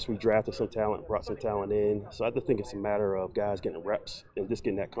 Plus, we drafted some talent, brought some talent in. So I just think it's a matter of guys getting reps and just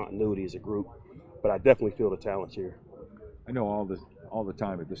getting that continuity as a group. But I definitely feel the talent here. I know all the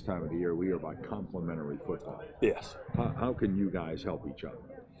time at this time of the year, we hear about complementary football. Yes. How can you guys help each other?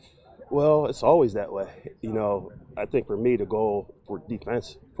 Well, it's always that way. I think for me, the goal for the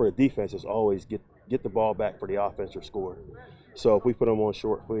defense is always get the ball back for the offense or score. So if we put them on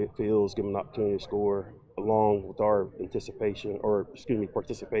short fields, give them an opportunity to score, along with our participation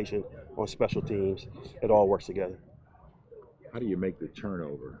on special teams, it all works together. How do you make the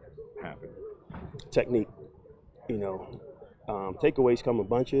turnover happen? Technique. Takeaways come in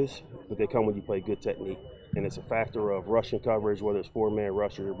bunches, but they come when you play good technique. And it's a factor of rushing coverage, whether it's four-man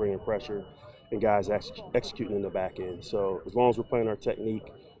rushers or bringing pressure, and guys executing in the back end. So as long as we're playing our technique,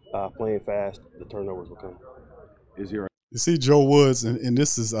 playing fast, the turnovers will come. You see Joe Woods, and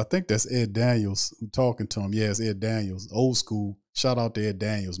this is, I think that's Ed Daniels who talking to him. Yeah, it's Ed Daniels, old school. Shout out to Ed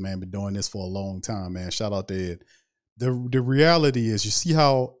Daniels, man. Been doing this for a long time, man. Shout out to Ed. The reality is, you see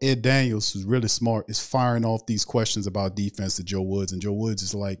how Ed Daniels, who's really smart, is firing off these questions about defense to Joe Woods, and Joe Woods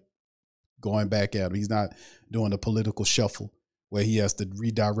is like going back at him. He's not doing a political shuffle where he has to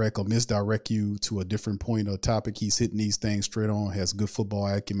redirect or misdirect you to a different point or topic. He's hitting these things straight on, has good football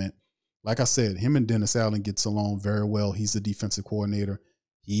acumen, like I said, him and Dennis Allen gets along very well. He's the defensive coordinator.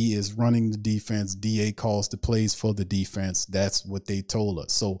 He is running the defense. DA calls the plays for the defense. That's what they told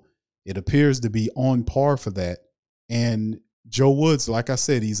us. So it appears to be on par for that. And Joe Woods, like I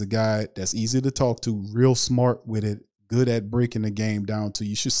said, he's a guy that's easy to talk to, real smart with it, good at breaking the game down to.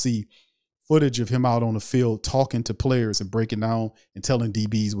 You should see footage of him out on the field talking to players and breaking down and telling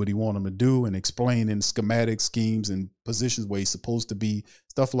DBs what he want them to do and explaining schematic schemes and positions where he's supposed to be,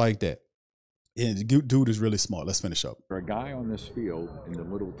 stuff like that. Yeah, the dude is really smart. Let's finish up. For a guy on this field in the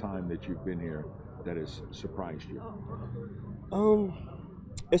little time that you've been here that has surprised you?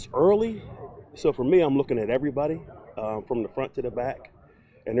 It's early. So for me, I'm looking at everybody from the front to the back.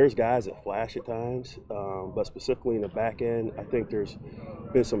 And there's guys that flash at times, but specifically in the back end, I think there's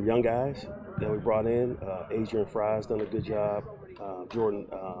been some young guys that we brought in. Adrian Fry's done a good job. Jordan,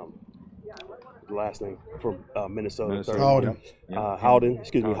 the last name from Minnesota. Howden.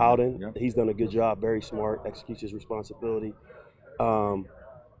 Howden. Yep. He's done a good job, very smart, executes his responsibility. And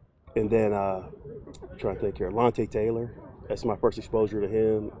then I'm trying to think here, Lante Taylor. That's my first exposure to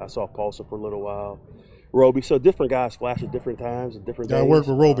him. I saw Paulson for a little while. Roby. So different guys flash at different times and different days. I work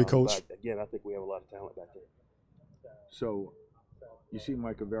with Roby, Coach. But again, I think we have a lot of talent back there. So you seem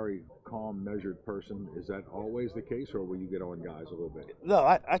like a very calm, measured person. Is that always the case, or will you get on guys a little bit? No,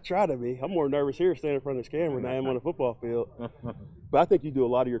 I try to be. I'm more nervous here standing in front of this camera than I am on the football field. But I think you do a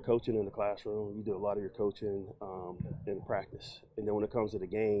lot of your coaching in the classroom. You do a lot of your coaching in practice. And then when it comes to the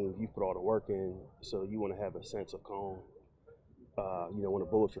game, you put all the work in, so you want to have a sense of calm. When the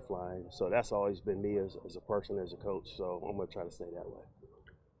bullets are flying. So that's always been me as a person, as a coach. So I'm going to try to stay that way.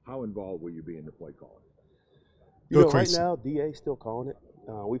 How involved will you be in the play calling? Right now, DA's still calling it.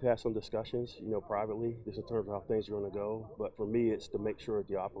 We've had some discussions, privately, just in terms of how things are going to go. But for me, it's to make sure that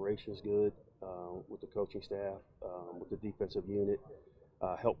the operation's good with the coaching staff, with the defensive unit,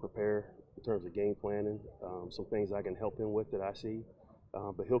 help prepare in terms of game planning, some things I can help him with that I see.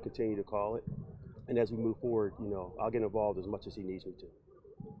 But he'll continue to call it. And as we move forward, I'll get involved as much as he needs me to.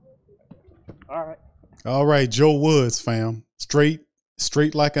 All right, Joe Woods, fam. Straight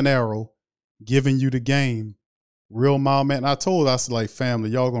like an arrow, giving you the game. Real mild man. I said, like, family,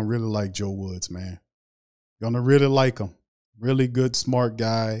 y'all going to really like Joe Woods, man. Going to really like him. Really good, smart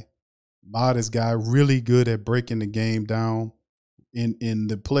guy, modest guy, really good at breaking the game down. And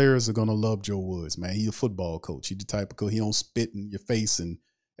the players are going to love Joe Woods, man. He's a football coach. He's the type of coach. He don't spit in your face and,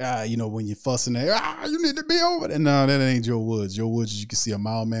 when you're fussing there, you need to be over there. No, that ain't Joe Woods. Joe Woods, as you can see, a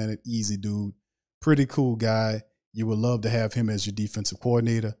mild-mannered, easy dude, pretty cool guy. You would love to have him as your defensive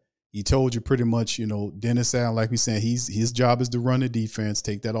coordinator. He told you pretty much, Dennis Allen, like we said, his job is to run the defense,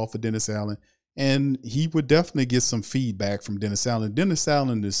 take that off of Dennis Allen. And he would definitely get some feedback from Dennis Allen. Dennis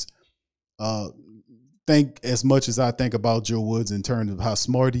Allen is think as much as I think about Joe Woods in terms of how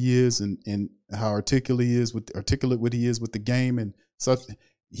smart he is and how articulate he is with the game and such.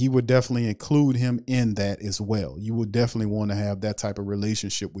 He would definitely include him in that as well. You would definitely want to have that type of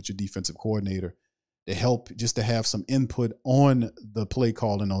relationship with your defensive coordinator to help just to have some input on the play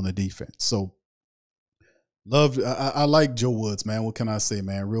calling on the defense. So I like Joe Woods, man. What can I say,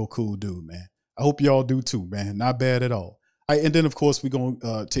 man? Real cool dude, man. I hope y'all do too, man. Not bad at all. And then, of course, we're going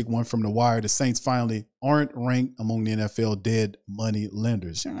to take one from the wire. The Saints finally aren't ranked among the NFL dead money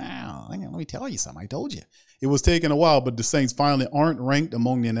lenders. Let me tell you something. I told you. It was taking a while, but the Saints finally aren't ranked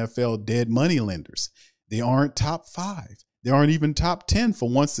among the NFL dead money lenders. They aren't top 5. They aren't even top 10 for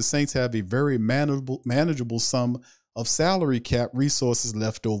once. The Saints have a very manageable sum of salary cap resources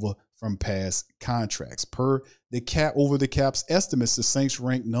left over from past contracts. Per the cap over the cap's estimates, the Saints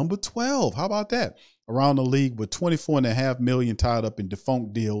rank number 12. How about that? Around the league with $24.5 million tied up in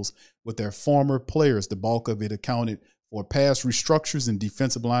defunct deals with their former players. The bulk of it accounted for past restructures and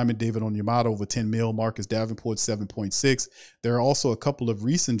defensive lineman David Onyemata over $10 million, Marcus Davenport 7.6. There are also a couple of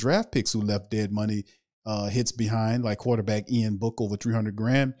recent draft picks who left dead money hits behind, like quarterback Ian Book over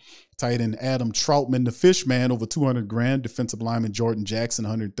 $300,000, tight end Adam Troutman, the fish man, over $200,000, defensive lineman Jordan Jackson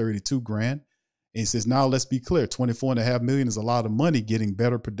 $132,000. And he says, now let's be clear, $24.5 million is a lot of money. Getting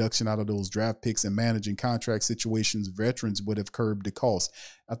better production out of those draft picks and managing contract situations, veterans would have curbed the cost.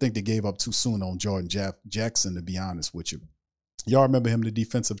 I think they gave up too soon on Jordan Jackson, to be honest with you. Y'all remember him, the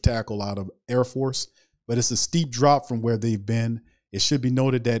defensive tackle out of Air Force, but it's a steep drop from where they've been. It should be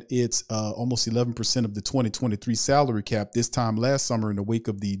noted that it's almost 11% of the 2023 salary cap. This time last summer, in the wake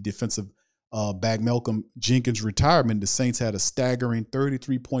of the defensive back Malcolm Jenkins' retirement, the Saints had a staggering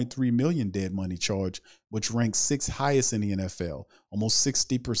 $33.3 million dead money charge, which ranks 6th highest in the NFL, almost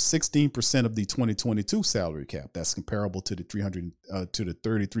 16% of the 2022 salary cap. That's comparable to the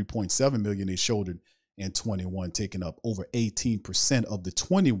 $33.7 million they shouldered in 21, taking up over 18% of the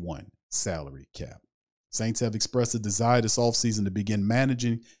 21 salary cap. Saints have expressed a desire this offseason to begin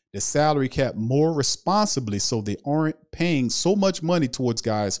managing the salary cap more responsibly so they aren't paying so much money towards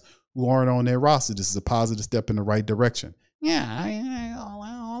guys who aren't on their roster. This is a positive step in the right direction. Yeah,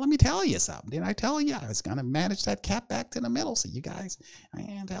 well, let me tell you something. Didn't I tell you I was going to manage that cap back to the middle? So you guys, I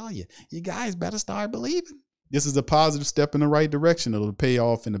can't tell you. You guys better start believing. This is a positive step in the right direction. It'll pay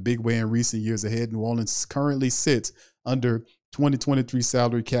off in a big way in recent years ahead. New Orleans currently sits under 2023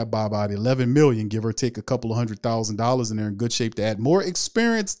 salary cap by about $11 million, give or take a couple of $100,000, and they're in good shape to add more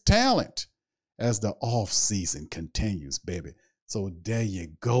experienced talent as the offseason continues, baby. So there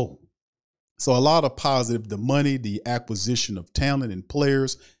you go. So a lot of positive, the money, the acquisition of talent and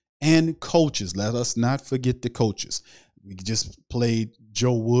players and coaches. Let us not forget the coaches. We just played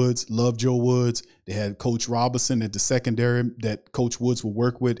Joe Woods, love Joe Woods. They had Coach Robinson at the secondary that Coach Woods will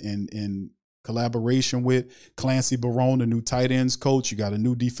work with in collaboration with. Clancy Barone, the new tight ends coach. You got a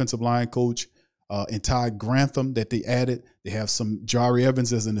new defensive line coach, and Todd Grantham that they added. They have some Jari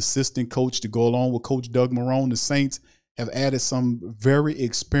Evans as an assistant coach to go along with Coach Doug Marrone. The Saints have added some very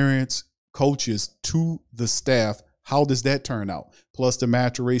experienced coaches to the staff. How does that turn out? Plus the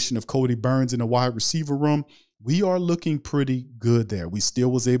maturation of Cody Burns in the wide receiver room. We are looking pretty good there. We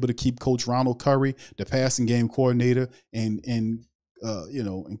still was able to keep Coach Ronald Curry, the passing game coordinator, and in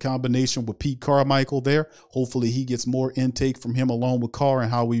combination with Pete Carmichael there. Hopefully he gets more intake from him along with Carr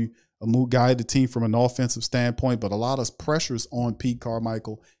and how we guide the team from an offensive standpoint. But a lot of pressures on Pete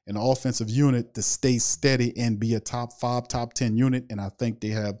Carmichael and the offensive unit to stay steady and be a top 5, top 10 unit. And I think they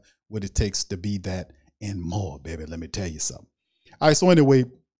have what it takes to be that and more, baby. Let me tell you something. All right, so anyway,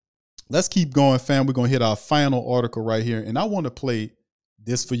 let's keep going, fam. We're going to hit our final article right here. And I want to play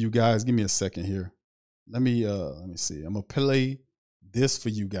this for you guys. Give me a second here. Let me see. I'm going to play this for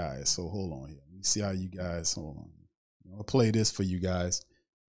you guys. So hold on here. Let me see how you guys, hold on. I'll play this for you guys.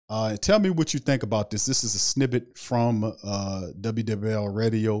 Tell me what you think about this. This is a snippet from WWL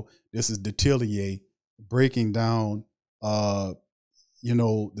Radio. This is Detillier breaking down, the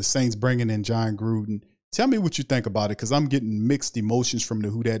Saints bringing in John Gruden. Tell me what you think about it, because I'm getting mixed emotions from the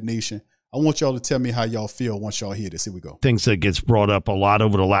Who Dat Nation. I want y'all to tell me how y'all feel once y'all hear this. Here we go. Things that gets brought up a lot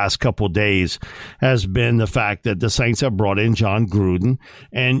over the last couple of days has been the fact that the Saints have brought in John Gruden.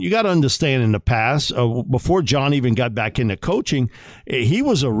 And you got to understand, in the past, before John even got back into coaching, he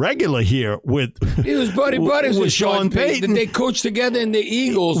was a regular here with he was buddies with Sean Payton. They coached together in the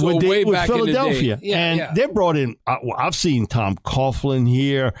Eagles way back Philadelphia. In the day. And they brought in, I've seen Tom Coughlin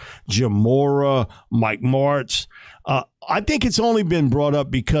here, Jamora, Mike Martz. I think it's only been brought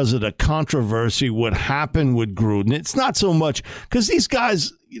up because of the controversy what happened with Gruden. It's not so much because these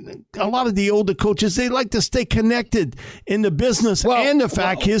guys, a lot of the older coaches, they like to stay connected in the business and the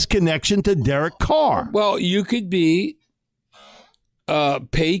fact his connection to Derek Carr. Well, you could be a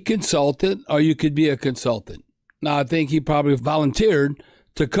paid consultant or you could be a consultant. Now, I think he probably volunteered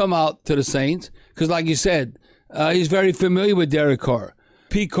to come out to the Saints because, like you said, he's very familiar with Derek Carr.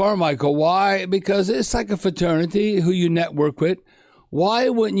 Pete Carmichael, why? Because it's like a fraternity who you network with. Why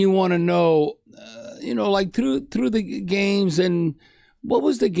wouldn't you want to know, like through the games and what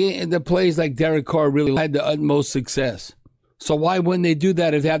was the plays like Derek Carr really had the utmost success? So why wouldn't they do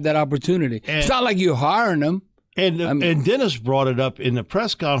that if they have that opportunity? It's not like you're hiring them. And Dennis brought it up in the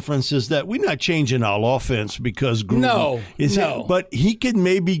press conference is that we're not changing our offense because Gruden No. But he could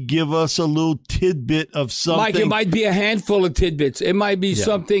maybe give us a little tidbit of something. Mike, it might be a handful of tidbits. It might be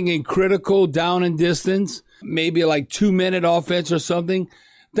something in critical down and distance, maybe like 2-minute offense or something.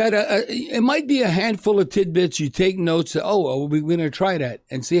 That it might be a handful of tidbits. You take notes. We're going to try that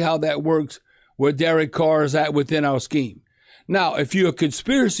and see how that works where Derek Carr is at within our scheme. Now, if you're a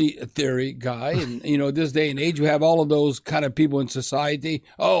conspiracy theory guy, and, this day and age, you have all of those kind of people in society.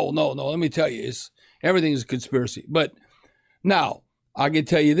 Oh, no, let me tell you, everything is a conspiracy. But now, I can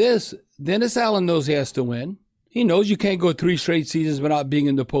tell you this, Dennis Allen knows he has to win. He knows you can't go 3 straight seasons without being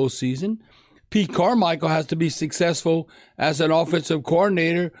in the postseason. Pete Carmichael has to be successful as an offensive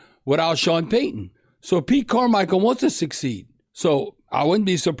coordinator without Sean Payton. So Pete Carmichael wants to succeed. So I wouldn't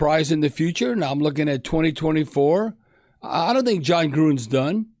be surprised in the future. Now I'm looking at 2024. I don't think John Gruden's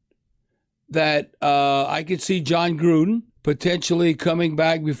done. That I could see John Gruden potentially coming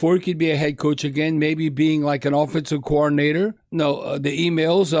back before he could be a head coach again, maybe being like an offensive coordinator. No, the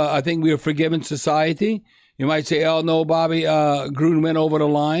emails, I think we are a forgiving society. You might say, oh, no, Bobby, Gruden went over the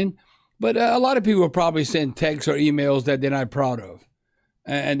line. But a lot of people will probably send texts or emails that they're not proud of.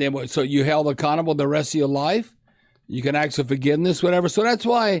 And then so you held accountable the rest of your life? You can ask for forgiveness, whatever. So that's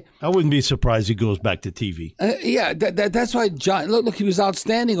why I wouldn't be surprised he goes back to TV. That's why John. Look, he was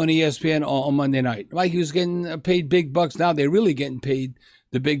outstanding on ESPN on Monday night. Like he was getting paid big bucks. Now they're really getting paid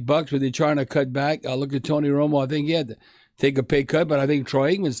the big bucks, but they're trying to cut back. Look at Tony Romo. I think he had to take a pay cut, but I think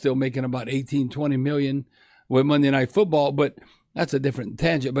Troy Aikman's still making about 18, 20 million with Monday Night Football. But that's a different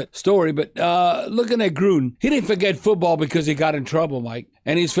tangent, story. But looking at Gruden, he didn't forget football because he got in trouble, Mike,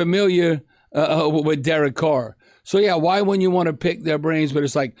 and he's familiar with Derek Carr. So yeah, why wouldn't you want to pick their brains? But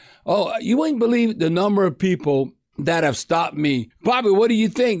it's like, oh, you wouldn't believe the number of people that have stopped me. Bobby, what do you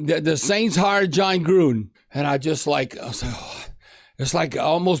think? The Saints hired John Gruden, and I was like, oh. It's like I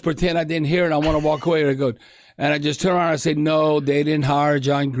almost pretend I didn't hear it. I want to walk away. And I just turn around and I say, no, they didn't hire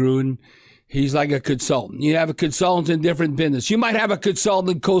John Gruden. He's like a consultant. You have a consultant in different business. You might have a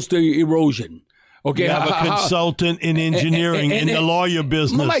consultant in coastal erosion. Okay, you have a consultant in engineering, in the lawyer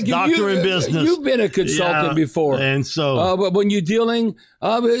business, Mike, doctor in business. You've been a consultant before. And so. But when you're dealing,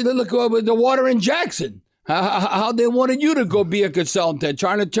 look with the water in Jackson. How they wanted you to go be a consultant,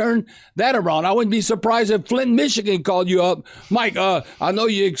 trying to turn that around. I wouldn't be surprised if Flint, Michigan called you up. Mike, I know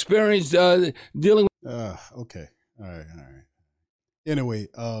you experienced dealing with... Okay. All right. Anyway,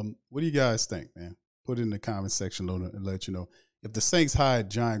 what do you guys think, man? Put it in the comment section and let you know. If the Saints hired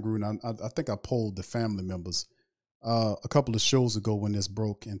John Gruden, I think I polled the family members a couple of shows ago when this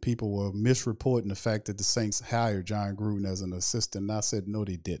broke, and people were misreporting the fact that the Saints hired John Gruden as an assistant. And I said, no,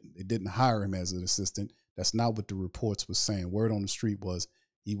 they didn't. They didn't hire him as an assistant. That's not what the reports was saying. Word on the street was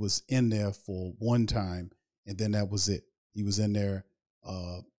he was in there for one time, and then that was it. He was in there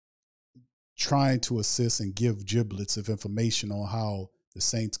trying to assist and give giblets of information on how the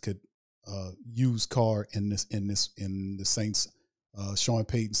Saints could use Carr in the Saints Sean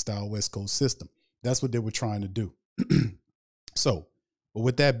Payton style West Coast system. That's what they were trying to do. So, but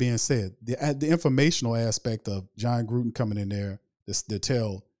with that being said, the informational aspect of John Gruden coming in there to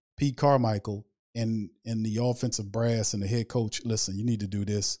tell Pete Carmichael and the offensive brass and the head coach, listen, you need to do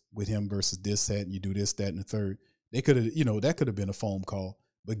this with him versus this, that, and you do this, that, and the third. They could have, that could have been a phone call,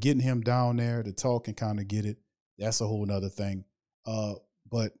 but getting him down there to talk and kind of get it, that's a whole nother thing.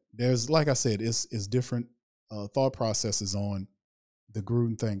 But there's, like I said, it's different thought processes on the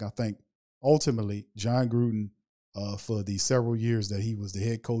Gruden thing. I think ultimately John Gruden, for the several years that he was the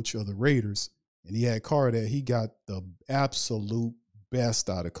head coach of the Raiders and he had Carr there, he got the absolute best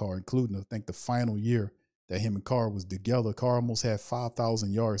out of Carr, including, I think, the final year that him and Carr was together. Carr almost had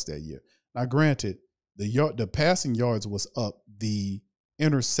 5,000 yards that year. Now, granted, the passing yards was up. The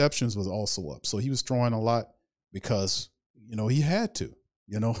interceptions was also up. So he was throwing a lot because, he had to.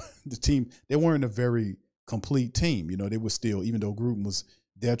 The team, they weren't a very complete team. They were still, even though Gruden was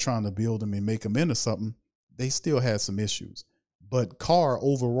there trying to build them and make them into something, they still had some issues. But Carr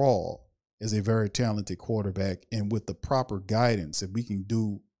overall is a very talented quarterback, and with the proper guidance, if we can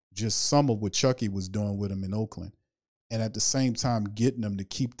do just some of what Chucky was doing with him in Oakland, and at the same time getting them to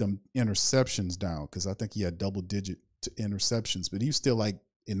keep them interceptions down, because I think he had double-digit interceptions, but he was still like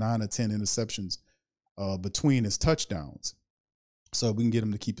 9 or 10 interceptions between his touchdowns. So if we can get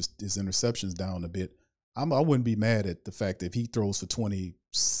him to keep his interceptions down a bit, I wouldn't be mad at the fact that if he throws for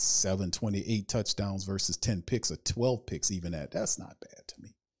 27, 28 touchdowns versus 10 picks or 12 picks, even that's not bad to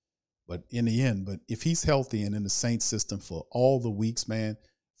me. But in the end, if he's healthy and in the Saints system for all the weeks, man,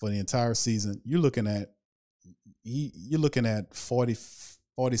 for the entire season, you're looking at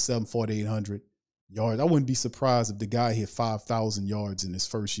 4,700, 4,800 yards. I wouldn't be surprised if the guy hit 5,000 yards in his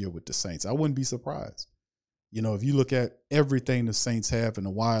first year with the Saints. I wouldn't be surprised. If you look at everything the Saints have in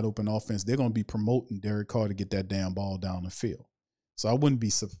a wide open offense, they're going to be promoting Derek Carr to get that damn ball down the field. So I wouldn't be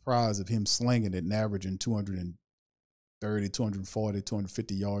surprised if him slinging it and averaging 230, 240,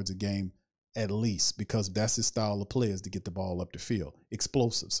 250 yards a game at least, because that's his style of play, is to get the ball up the field.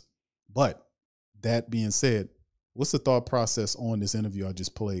 Explosives. But that being said, what's the thought process on this interview I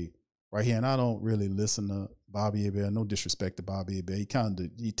just played right here? And I don't really listen to Bobby Hebert. No disrespect to Bobby Hebert. He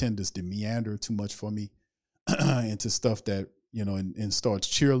tends to meander too much for me into stuff that, and starts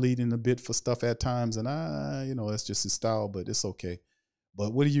cheerleading a bit for stuff at times. And that's just his style, but it's okay.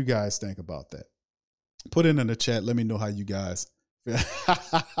 But what do you guys think about that? Put it in the chat. Let me know how you guys.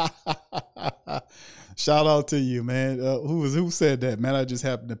 Shout out to you, man. Who said that, man? I just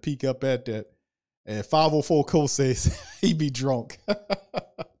happened to peek up at that. And 504 Cole says he be drunk.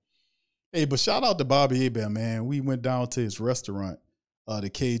 Hey, but shout out to Bobby Hebert, man. We went down to his restaurant, the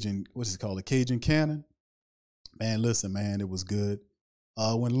Cajun, what's it called? The Cajun Cannon. Man, listen, man, it was good.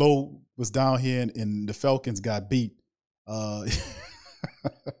 When Lowe was down here and the Falcons got beat,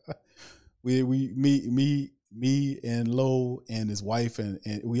 me and Lowe and his wife and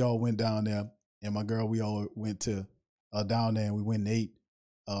we all went down there, and my girl, we all went to down there and we went and ate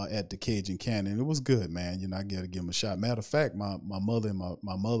at the Cajun Cannon. It was good, man. I got to give him a shot. Matter of fact, my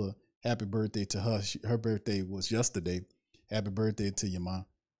mother, happy birthday to her. Her birthday was yesterday. Happy birthday to your mom.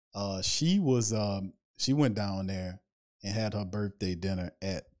 She went down there and had her birthday dinner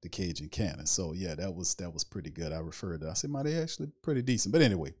at the Cajun Cannon. So yeah, that was pretty good. I referred to. I said, "My, they actually pretty decent." But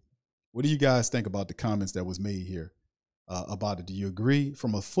anyway, what do you guys think about the comments that was made here about it? Do you agree?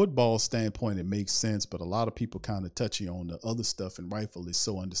 From a football standpoint, it makes sense, but a lot of people kind of touchy on the other stuff, and rightfully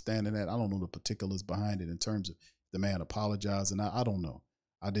so. Understanding that, I don't know the particulars behind it in terms of the man apologizing. I don't know.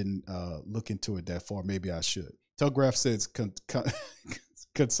 I didn't look into it that far. Maybe I should. Telegraph says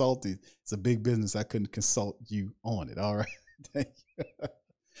consulting. It's a big business. I couldn't consult you on it. All right. Thank you.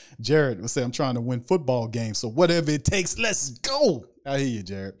 Jared will say, I'm trying to win football games, so whatever it takes, let's go. I hear you,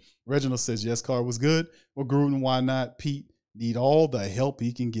 Jared. Reginald says, yes, Carr was good. Well, Gruden, why not? Pete need all the help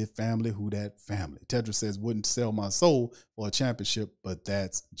he can get. Family, who that family? Tedra says, wouldn't sell my soul for a championship, but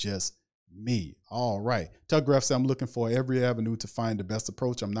that's just me. All right. Telegraph says, I'm looking for every avenue to find the best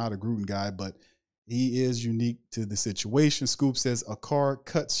approach. I'm not a Gruden guy, but he is unique to the situation. Scoop says, a car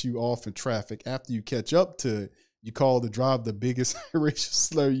cuts you off in traffic. After you catch up to it, you call the drive the biggest racial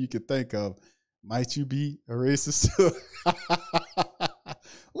slur you could think of. Might you be a racist?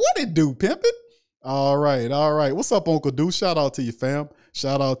 What it do, pimpin'? All right, all right. What's up, Uncle Deuce? Shout out to you, fam.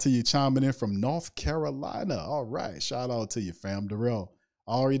 Shout out to you chiming in from North Carolina. All right, shout out to you, fam. Darrell.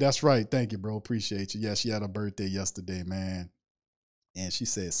 Ari, that's right. Thank you, bro. Appreciate you. Yeah, she had her birthday yesterday, man. And she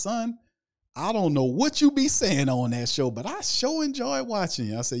said, son, I don't know what you be saying on that show, but I sure enjoy watching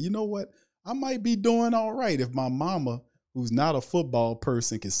you. I said, you know what? I might be doing all right if my mama, who's not a football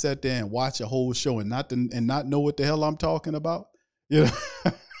person, can sit there and watch a whole show and not know what the hell I'm talking about. You know,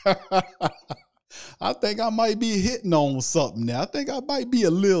 I think I might be hitting on something now. I think I might be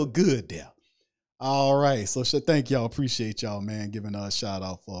a little good there. All right, so thank y'all. Appreciate y'all, man, giving us a shout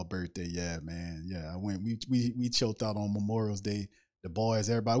out for our birthday. Yeah, man. Yeah, I went. We chilled out on Memorial's Day. The boys,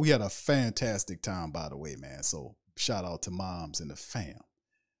 everybody. We had a fantastic time, by the way, man. So shout out to moms and the fam.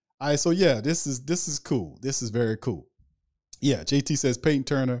 All right, so yeah, this is cool. This is very cool. Yeah, JT says Peyton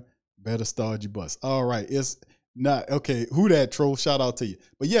Turner better start your bus. All right, it's not okay. Who that troll? Shout out to you.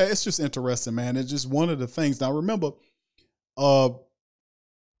 But yeah, it's just interesting, man. It's just one of the things. Now remember,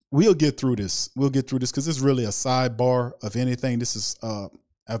 we'll get through this. We'll get through this because it's really a sidebar of anything. This is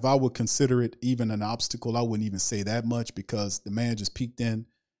if I would consider it even an obstacle, I wouldn't even say that much because the man just peeked in,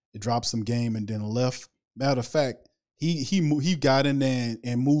 it dropped some game and then left. Matter of fact. He got in there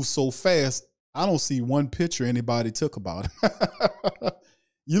and moved so fast, I don't see one picture anybody took about it.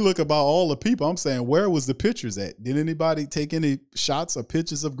 You look about all the people, I'm saying, where was the pictures at? Did anybody take any shots or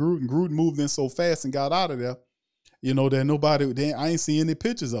pictures of Gruden? Gruden moved in so fast and got out of there. You know, that I ain't see any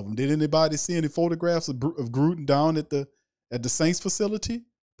pictures of him. Did anybody see any photographs of Gruden down at the Saints facility?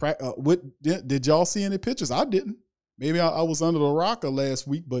 Did y'all see any pictures? I didn't. Maybe I was under the rocker last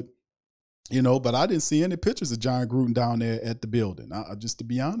week, but but I didn't see any pictures of John Gruden down there at the building. Just to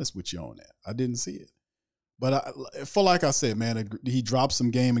be honest with you on that, I didn't see it. But like I said, man, he dropped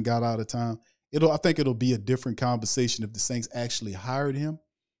some game and got out of town. I think it'll be a different conversation if the Saints actually hired him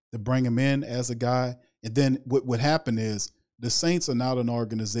to bring him in as a guy. And then what would happen is the Saints are not an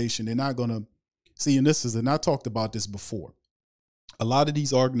organization. They're not going to see, and I talked about this before. A lot of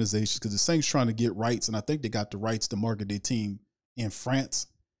these organizations, because the Saints trying to get rights, and I think they got the rights to market their team in France,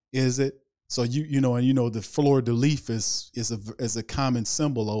 is it? So the fleur de lis is a common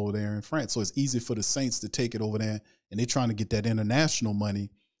symbol over there in France. So it's easy for the Saints to take it over there, and they're trying to get that international money.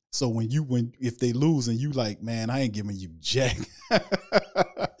 So if they lose and you like, man, I ain't giving you jack.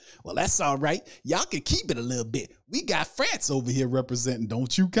 Well, that's all right. Y'all can keep it a little bit. We got France over here representing.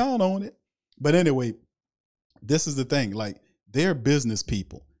 Don't you count on it. But anyway, this is the thing. Like, they're business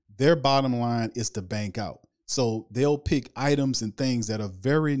people. Their bottom line is to bank out. So they'll pick items and things that are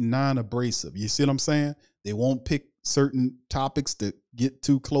very non-abrasive. You see what I'm saying? They won't pick certain topics that get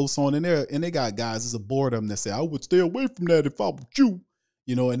too close on in there. And they got guys, there's a board of them that say, I would stay away from that if I were you.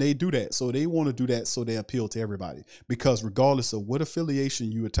 And they do that. So they want to do that so they appeal to everybody. Because regardless of what affiliation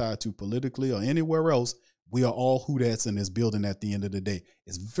you are tied to politically or anywhere else, we are all who that's in this building at the end of the day.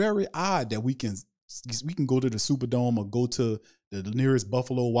 It's very odd that we can go to the Superdome or go to the nearest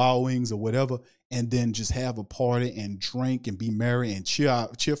Buffalo Wild Wings or whatever, and then just have a party and drink and be merry and cheer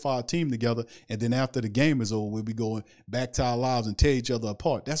for our team together. And then after the game is over, we'll be going back to our lives and tear each other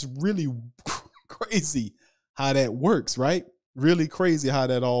apart. That's really crazy how that works, right? Really crazy how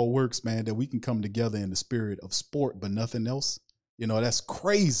that all works, man, that we can come together in the spirit of sport, but nothing else. That's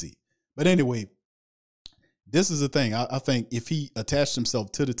crazy. But anyway, this is the thing. I think if he attached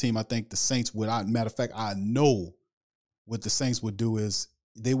himself to the team, I think the Saints would. Matter of fact, I know what the Saints would do is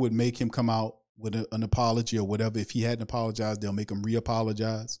they would make him come out with an apology or whatever. If he hadn't apologized, they'll make him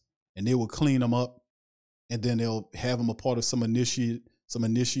re-apologize, and they will clean him up and then they'll have him a part of some initiate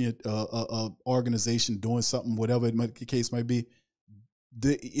organization doing something, whatever the case might be.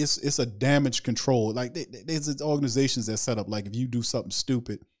 It's a damage control. Like there's organizations that set up, like if you do something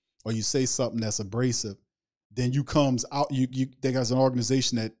stupid or you say something that's abrasive, then you comes out. There's an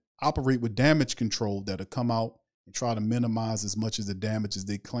organization that operate with damage control that'll come out and try to minimize as much of the damage as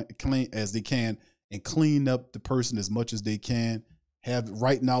they can and clean up the person as much as they can. Have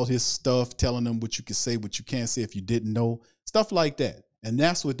writing out his stuff, telling them what you can say, what you can't say if you didn't know, stuff like that. And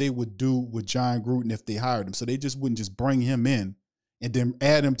that's what they would do with John Gruden if they hired him. So they just wouldn't just bring him in and then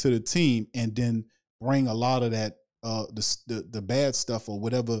add him to the team and then bring a lot of that the bad stuff or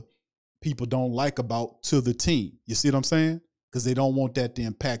whatever people don't like about to the team. You see what I'm saying? Because they don't want that to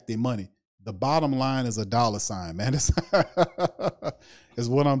impact their money. The bottom line is a dollar sign, man. Is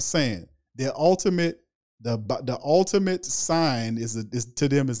what I'm saying. The ultimate sign is to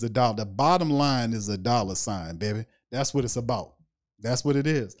them is the dollar. The bottom line is a dollar sign, baby. That's what it's about. That's what it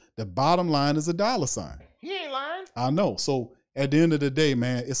is. The bottom line is a dollar sign. He ain't lying. I know. So at the end of the day,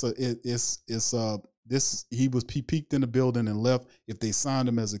 man, he peaked in the building and left. If they signed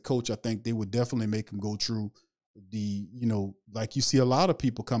him as a coach, I think they would definitely make him go through like you see a lot of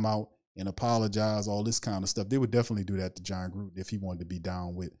people come out and apologize, all this kind of stuff. They would definitely do that to John Gruden if he wanted to be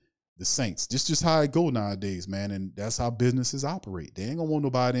down with the Saints. This just how it go nowadays, man. And that's how businesses operate. They ain't gonna want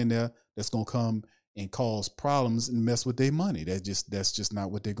nobody in there that's gonna come and cause problems and mess with their money. That's just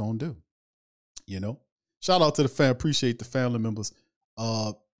not what they're gonna do. Shout out to the fan. Appreciate the family members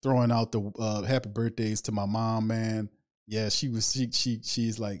throwing out the happy birthdays to my mom, man. Yeah,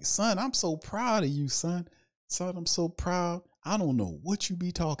 she's like, son, I'm so proud of you, son. Son, I'm so proud. I don't know what you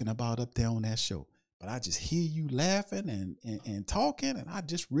be talking about up there on that show, but I just hear you laughing and talking, and I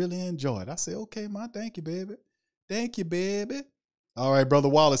just really enjoy it. I say, okay, ma, thank you, baby. Thank you, baby. All right, Brother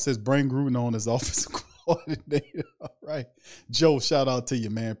Wallace says, bring Gruden on as offensive coordinator. All right. Joe, shout out to you,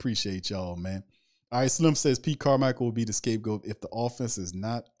 man. Appreciate y'all, man. All right, Slim says Pete Carmichael will be the scapegoat if the offense is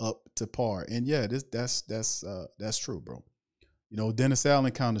not up to par. And yeah, that's true, bro. Dennis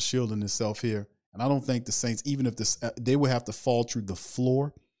Allen kind of shielding himself here. And I don't think the Saints, even if they would have to fall through the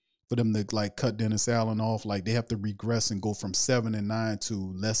floor for them to like cut Dennis Allen off. Like they have to regress and go from 7-9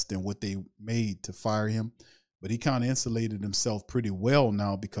 to less than what they made to fire him. But he kind of insulated himself pretty well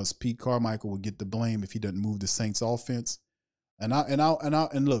now because Pete Carmichael will get the blame if he doesn't move the Saints offense. And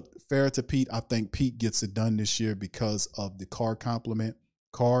look, fair to Pete, I think Pete gets it done this year because of the Carr compliment.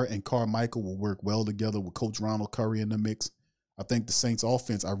 Carr and Carmichael will work well together with Coach Ronald Curry in the mix. I think the Saints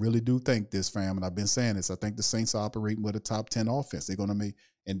offense, I really do think this, fam, and I've been saying this, I think the Saints are operating with a top 10 offense. They're going to make,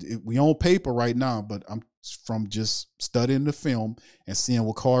 and we on paper right now, but I'm from just studying the film and seeing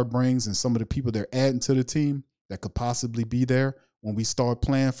what Carr brings and some of the people they're adding to the team that could possibly be there when we start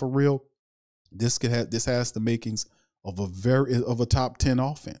playing for real. This has the makings of a top 10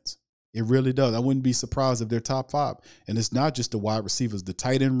 offense. It really does. I wouldn't be surprised if they're top 5. And it's not just the wide receivers. The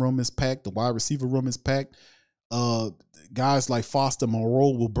tight end room is packed. The wide receiver room is packed. Guys like Foster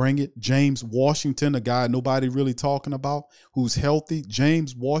Moreau will bring it. James Washington, a guy nobody really talking about, who's healthy.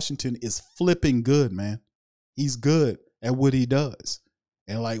 James Washington is flipping good, man. He's good at what he does.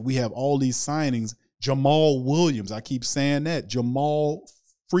 And like we have all these signings. Jamal Williams, I keep saying that. Jamal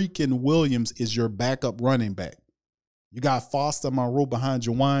freaking Williams is your backup running back. You got Foster Moreau behind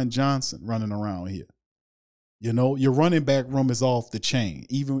Jawan Johnson running around here. Your running back room is off the chain.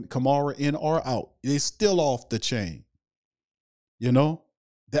 Even Kamara in or out, they're still off the chain.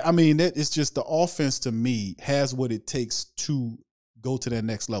 That it's just the offense to me has what it takes to go to that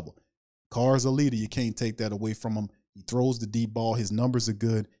next level. Carr's a leader. You can't take that away from him. He throws the deep ball. His numbers are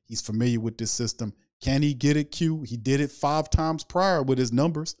good. He's familiar with this system. Can he get it, Q? He did it 5 times prior with his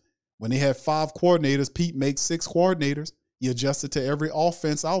numbers. When they had 5 coordinators, Pete makes 6 coordinators. He adjusted to every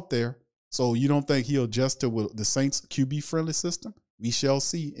offense out there. So you don't think he'll adjust to the Saints QB-friendly system? We shall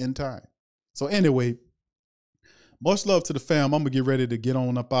see in time. So anyway, much love to the fam. I'm going to get ready to get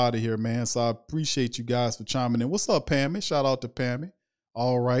on up out of here, man. So I appreciate you guys for chiming in. What's up, Pammy? Shout out to Pammy.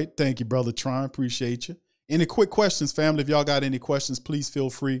 All right. Thank you, Brother Tron. Appreciate you. Any quick questions, family? If y'all got any questions, please feel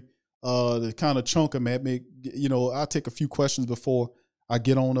free to kind of chunk them at me. I'll take a few questions before I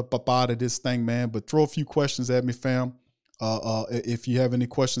get on up out of this thing, man. But throw a few questions at me, fam. If you have any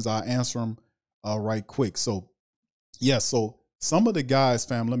questions, I'll answer them right quick. So, yeah, so some of the guys,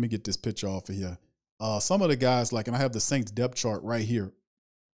 fam, let me get this picture off of here. Some of the guys, and I have the Saints depth chart right here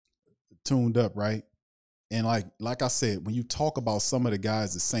tuned up, right? And like I said, when you talk about some of the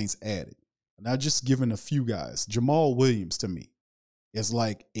guys the Saints added, now just giving a few guys, Jamal Williams to me is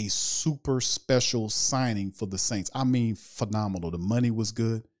like a super special signing for the Saints. I mean, phenomenal. The money was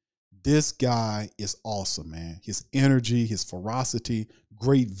good. This guy is awesome, man. His energy, his ferocity,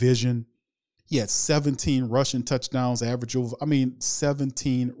 great vision. He had 17 rushing touchdowns,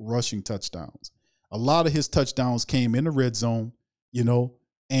 17 rushing touchdowns. A lot of his touchdowns came in the red zone, and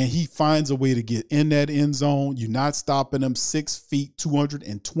he finds a way to get in that end zone. You're not stopping him. 6 feet,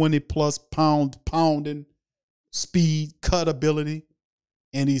 220 plus pounding, speed, cut ability.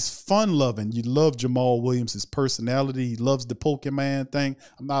 And he's fun loving. You love Jamal Williams, his personality. He loves the Pokemon thing.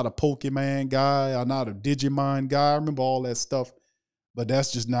 I'm not a Pokemon guy. I'm not a Digimon guy. I remember all that stuff, but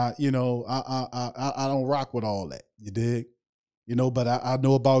that's just not, I don't rock with all that. You dig? But I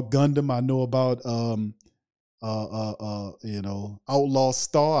know about Gundam. I know about Outlaw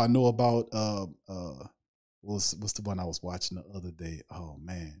Star. I know about what's the one I was watching the other day? Oh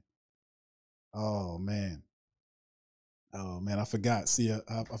man, I forgot. See,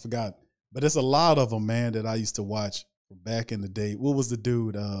 I forgot. But there's a lot of them, man, that I used to watch back in the day. What was the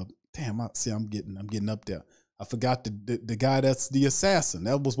dude? I'm getting up there. I forgot the guy that's the assassin.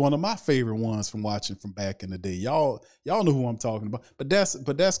 That was one of my favorite ones from watching from back in the day. Y'all know who I'm talking about. But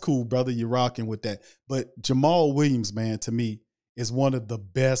that's cool, brother. You're rocking with that. But Jamal Williams, man, to me, is one of the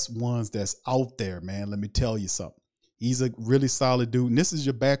best ones that's out there, man. Let me tell you something. He's a really solid dude. And this is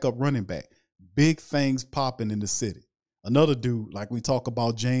your backup running back. Big things popping in the city. Another dude, like we talk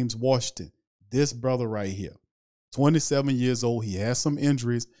about James Washington, this brother right here, 27 years old. He has some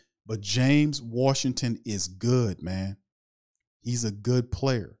injuries, but James Washington is good, man. He's a good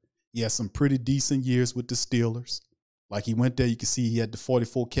player. He has some pretty decent years with the Steelers. Like he went there, you can see he had the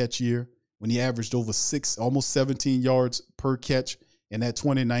 44 catch year when he averaged over almost 17 yards per catch in that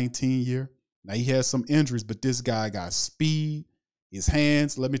 2019 year. Now he has some injuries, but this guy got speed. His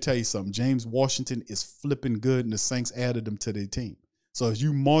hands, let me tell you something. James Washington is flipping good, and the Saints added him to their team. So as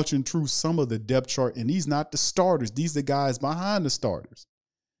you marching through some of the depth chart, and these not the starters, these are the guys behind the starters.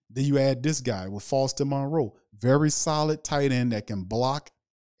 Then you add this guy with Foster Monroe, very solid tight end that can block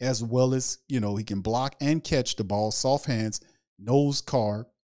as well as, he can block and catch the ball, soft hands, nose carb,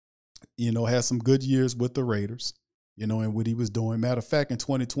 has some good years with the Raiders, and what he was doing. Matter of fact, in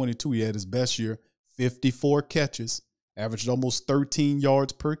 2022, he had his best year, 54 catches. Averaged almost 13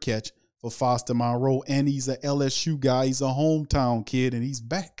 yards per catch for Foster Monroe, and he's a LSU guy. He's a hometown kid, and he's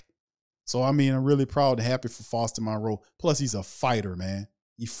back. So, I'm really proud and happy for Foster Monroe. Plus, he's a fighter, man.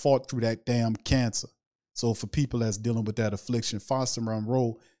 He fought through that damn cancer. So, for people that's dealing with that affliction, Foster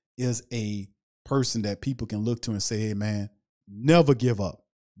Monroe is a person that people can look to and say, hey, man, never give up.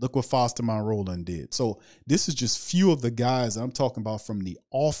 Look what Foster Monroe did. So, this is just few of the guys I'm talking about from the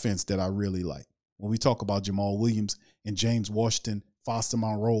offense that I really like. When we talk about Jamal Williams and James Washington, Foster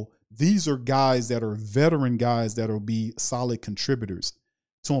Monroe, these are guys that are veteran guys that will be solid contributors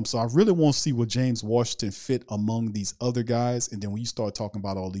to him. So I really want to see what James Washington fit among these other guys. And then when you start talking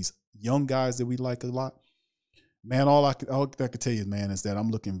about all these young guys that we like a lot, man, all I could tell you, man, is that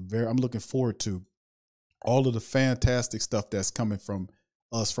I'm looking forward to all of the fantastic stuff that's coming from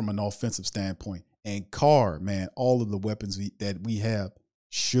us from an offensive standpoint. And Carr, man, all of the weapons that we have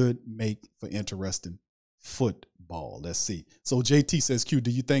should make for interesting football. Let's see. So JT says, Q, do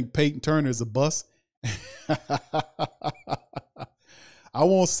you think Peyton Turner is a bust? I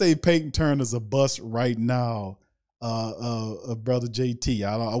won't say Peyton Turner's a bust right now, brother JT.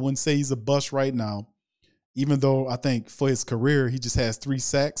 I wouldn't say he's a bust right now, even though I think for his career, he just has 3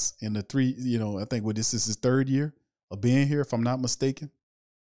 sacks in the 3, I think this is his 3rd year of being here, if I'm not mistaken.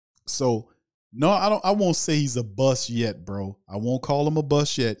 So no, I won't say he's a bust yet, bro. I won't call him a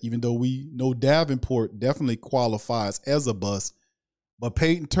bust yet, even though we know Davenport definitely qualifies as a bust. But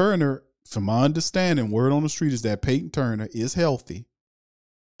Peyton Turner, from my understanding, word on the street is that Peyton Turner is healthy.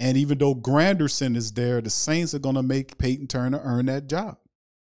 And even though Granderson is there, the Saints are going to make Peyton Turner earn that job.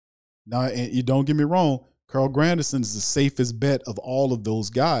 Now, and you don't get me wrong, Carl Granderson is the safest bet of all of those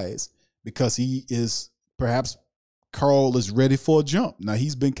guys because he is perhaps Carl is ready for a jump. Now,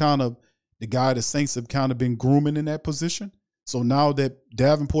 he's been kind of the guy the Saints have kind of been grooming in that position. So now that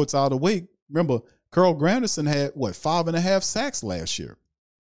Davenport's out of the way, remember, Carl Granderson had, 5.5 sacks last year.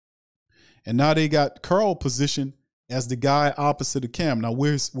 And now they got Carl positioned as the guy opposite of Cam. Now,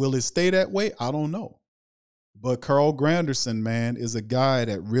 will it stay that way? I don't know. But Carl Granderson, man, is a guy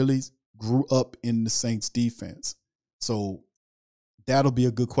that really grew up in the Saints defense. So that'll be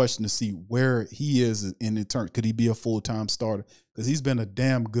a good question to see where he is in turn. Could he be a full-time starter? Because he's been a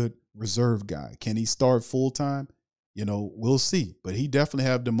damn good reserve guy. Can he start full-time? We'll see. But he definitely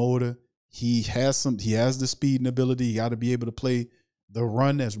have the motor. He has the speed and ability. He got to be able to play the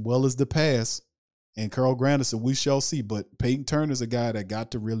run as well as the pass. And Carl Granderson, we shall see. But Peyton Turner's a guy that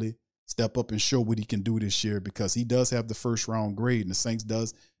got to really step up and show what he can do this year because he does have the first-round grade, and the Saints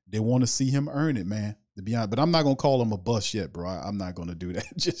does they want to see him earn it, man. To be honest, but I'm not gonna call him a bust yet, bro. I'm not gonna do that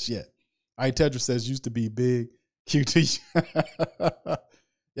just yet. All right, Tedra says used to be big. QT.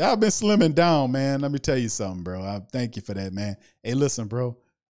 Yeah, I've been slimming down, man. Let me tell you something, bro. I thank you for that, man. Hey, listen, bro.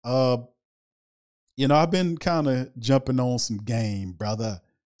 You know, I've been kind of jumping on some game, brother.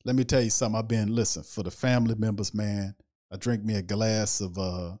 Let me tell you something. Listen, for the family members, man, I drink me a glass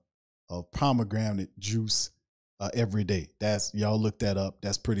of pomegranate juice every day. Y'all look that up.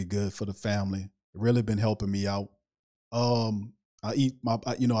 That's pretty good for the family. Really been helping me out. I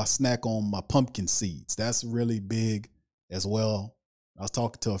snack on my pumpkin seeds. That's really big as well. I was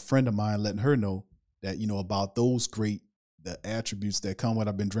talking to a friend of mine, letting her know that, about the attributes that come with.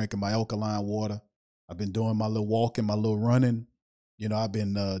 I've been drinking my alkaline water. I've been doing my little walking, my little running. I've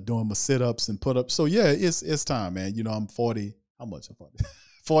been doing my sit-ups and put-ups. So yeah, it's time, man. I'm 40. How much? I'm 40.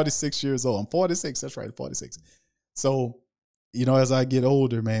 46 years old. I'm 46. That's right, 46. So, as I get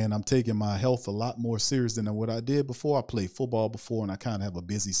older, man, I'm taking my health a lot more serious than what I did before. I played football before, and I kind of have a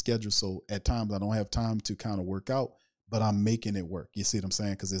busy schedule. So at times I don't have time to kind of work out, but I'm making it work. You see what I'm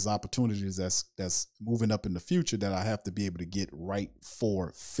saying? Because there's opportunities that's moving up in the future that I have to be able to get right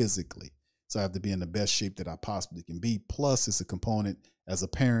for physically. So I have to be in the best shape that I possibly can be. Plus, it's a component as a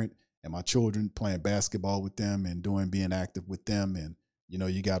parent and my children, playing basketball with them and being active with them. And,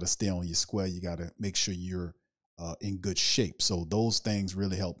 you got to stay on your square. You got to make sure you're in good shape. So those things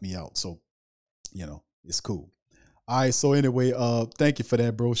really help me out. So, it's cool. All right. So anyway, thank you for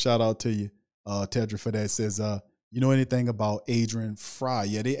that, bro. Shout out to you, Tedra, for that. It says, you know anything about Adrian Fry?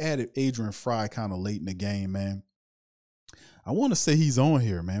 Yeah, they added Adrian Fry kind of late in the game, man. I want to say he's on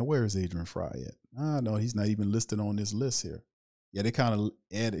here, man. Where is Adrian Fry at? No, he's not even listed on this list here. Yeah, they kind of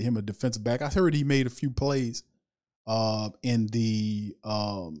added him a defensive back. I heard he made a few plays in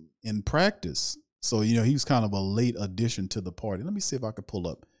practice. So, he was kind of a late addition to the party. Let me see if I could pull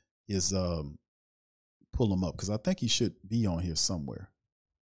him up, because I think he should be on here somewhere.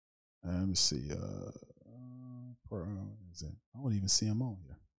 Let me see. I don't even see him on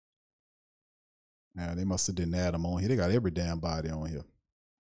here. Yeah, they must have didn't add him on here. They got every damn body on here.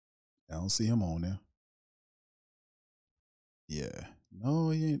 I don't see him on there. Yeah. No,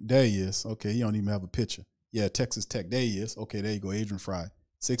 he ain't. There he is. Okay, he don't even have a picture. Yeah, Texas Tech. There he is. Okay, there you go. Adrian Fry.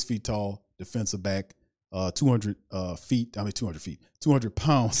 6 feet tall, defensive back, 200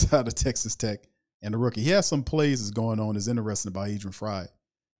 pounds out of Texas Tech, and the rookie. He has some plays that's going on. Is interesting about Adrian Fry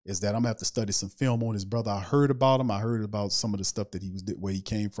is that I'm going to have to study some film on his brother. I heard about him. I heard about some of the stuff that where he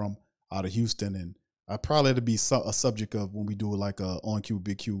came from out of Houston, and I probably had to be a subject of when we do like a on Q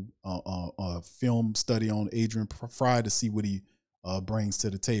Big Q film study on Adrian Fry to see what he brings to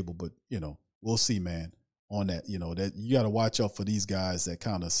the table. But we'll see, man. On that, that you got to watch out for these guys that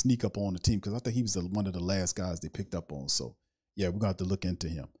kind of sneak up on the team, because I think he was one of the last guys they picked up on. So yeah, we're gonna have to look into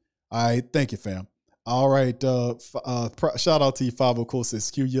him. All right, thank you, fam. All right, shout out to you, 50 Cool says,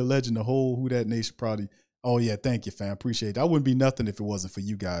 Q, you're a legend. The whole Who Dat Nation probably. Oh yeah, thank you, fam. Appreciate it. I wouldn't be nothing if it wasn't for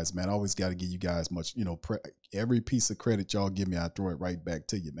you guys, man. I always got to give you guys much, every piece of credit y'all give me, I throw it right back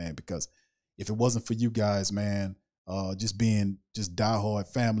to you, man. Because if it wasn't for you guys, man, just being diehard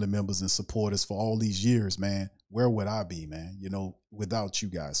family members and supporters for all these years, man, where would I be, man? Without you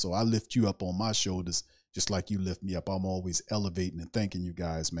guys. So I lift you up on my shoulders, just like you lift me up. I'm always elevating and thanking you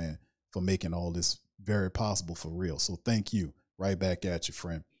guys, man, for making all this very possible for real. So thank you. Right back at you,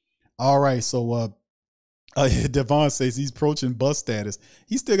 friend. All right. So, Devon says he's approaching bust status.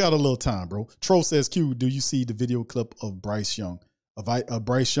 He still got a little time, bro. Tro says, Q, do you see the video clip of Bryce Young?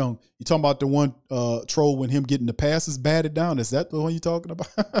 Bryce Young, you talking about the one troll when him getting the passes batted down? Is that the one you talking about?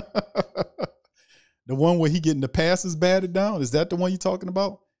 The one where he getting the passes batted down? Is that the one you talking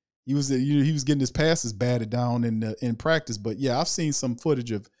about? He was getting his passes batted down in practice. But yeah, I've seen some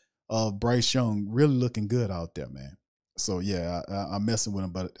footage of Bryce Young really looking good out there, man. So yeah, I'm messing with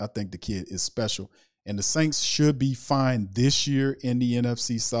him, but I think the kid is special. And the Saints should be fine this year in the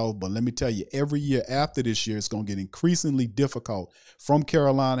NFC South. But let me tell you, every year after this year, it's going to get increasingly difficult from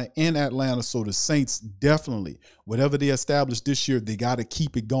Carolina and Atlanta. So the Saints definitely, whatever they establish this year, they got to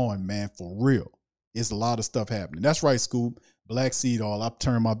keep it going, man, for real. It's a lot of stuff happening. That's right, Scoop. Black Seed all. I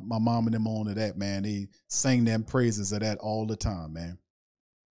turn my mom and them on to that, man. They sing them praises of that all the time, man.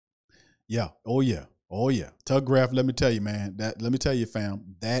 Yeah. Oh, yeah. Oh yeah, Tug Graph. Let me tell you, man. Let me tell you,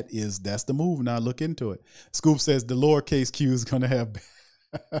 fam. That's the move. Now look into it. Scoop says the lowercase Q is gonna have.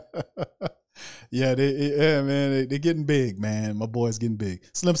 Yeah, man. They're getting big, man. My boy's getting big.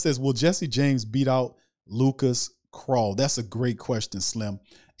 Slim says, will Jesse James beat out Lucas Crawl? That's a great question, Slim.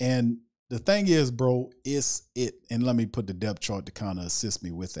 And the thing is, bro, and let me put the depth chart to kind of assist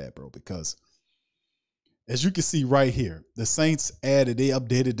me with that, bro, because As you can see right here, the Saints they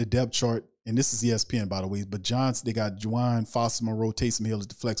updated the depth chart, and this is ESPN, by the way, but they got Juwan, Foster Moreau, Taysom Hill at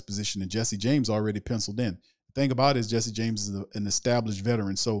the flex position, and Jesse James already penciled in. The thing about it is Jesse James is an established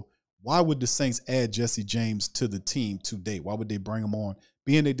veteran, so why would the Saints add Jesse James to the team today? Why would they bring him on?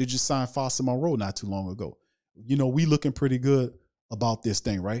 Being that they just signed Foster Moreau not too long ago. You know, we looking pretty good about this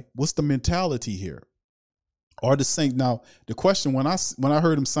thing, right? What's the mentality here? Are the Saints now? The question when I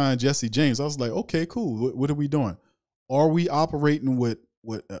heard him sign Jesse James, I was like, okay, cool. What are we doing? Are we operating with?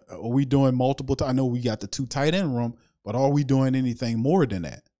 Are we doing multiple? I know we got the 2 tight end room, but are we doing anything more than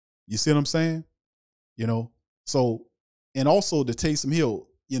that? You see what I'm saying? You know. So, and also the Taysom Hill,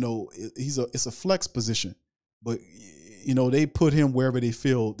 you know, it's a flex position, but you know they put him wherever they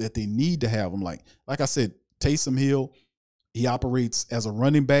feel that they need to have him. Like I said, Taysom Hill, he operates as a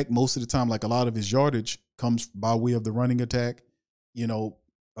running back most of the time. Like a lot of his yardage comes by way of the running attack. You know,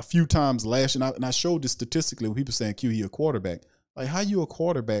 a few times last year, and I showed this statistically when people saying, he a quarterback. Like, how you a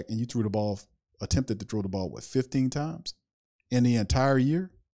quarterback and you attempted to throw the ball, 15 times in the entire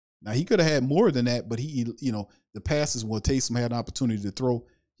year? Now, he could have had more than that, but the passes where Taysom had an opportunity to throw,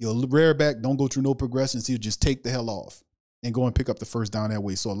 he'll rear back, don't go through no progressions. He'll just take the hell off and go and pick up the first down that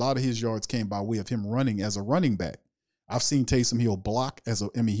way. So a lot of his yards came by way of him running as a running back. I've seen Taysom Hill block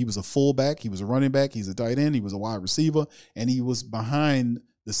he was a fullback, he was a running back, he's a tight end, he was a wide receiver, and he was behind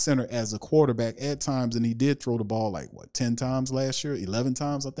the center as a quarterback at times, and he did throw the ball 10 times last year, 11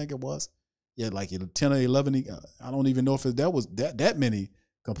 times I think it was. Yeah, 10 or 11. I don't even know if that was that many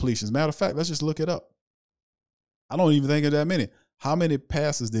completions. Matter of fact, let's just look it up. I don't even think of that many. How many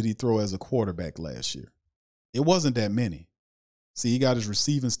passes did he throw as a quarterback last year? It wasn't that many. See, he got his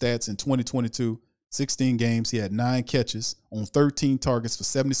receiving stats in 2022, 16 games. He had 9 catches on 13 targets for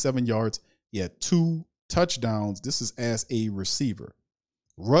 77 yards. He had 2 touchdowns. This is as a receiver.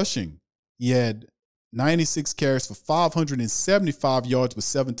 Rushing, he had 96 carries for 575 yards with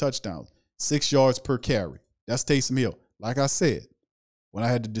 7 touchdowns, 6 yards per carry. That's Taysom Hill. Like I said, when I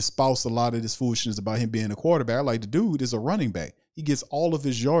had to espouse a lot of this foolishness about him being a quarterback, the dude is a running back. He gets all of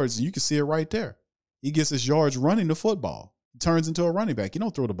his yards, and you can see it right there. He gets his yards running the football. He turns into a running back. You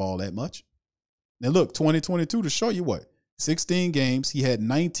don't throw the ball that much. Now, look, 2022 to show you 16 games. He had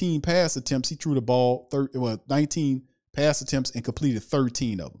 19 pass attempts. He threw the ball 19 pass attempts and completed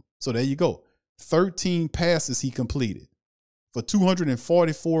 13 of them. So there you go. 13 passes he completed for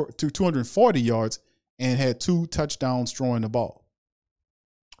 240 yards and had 2 touchdowns throwing the ball.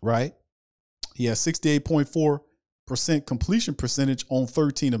 Right? He has 68.4% completion percentage on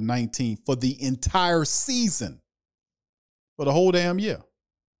 13 of 19 for the entire season. For the whole damn year.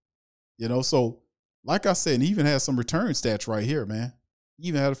 You know, so like I said, and he even has some return stats right here, man. He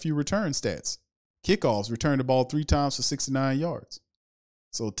even had a few return stats. Kickoffs, returned the ball 3 times for 69 yards.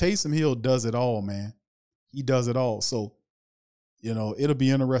 So Taysom Hill does it all, man. He does it all. So, you know, it'll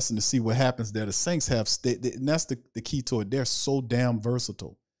be interesting to see what happens there. The Saints have, and that's the key to it. They're so damn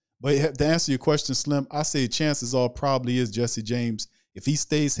versatile. But to answer your question, Slim, I say chances are probably is Jesse James. If he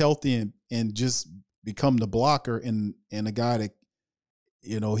stays healthy and just become the blocker and a guy that,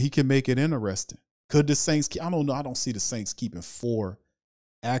 you know, he can make it interesting. Could the Saints I don't know. I don't see the Saints keeping 4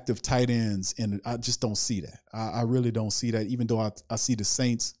 active tight ends, and I just don't see that. I really don't see that, even though I see the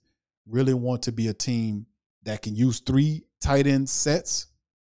Saints really want to be a team that can use 3 tight end sets,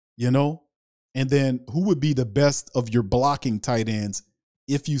 you know? And then who would be the best of your blocking tight ends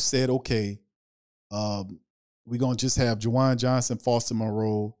if you said, okay, we're going to just have Juwan Johnson, Foster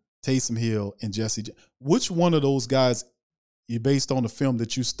Moreau, Taysom Hill, and Jesse. Which one of those guys, based on the film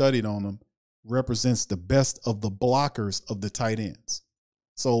that you studied on them, represents the best of the blockers of the tight ends?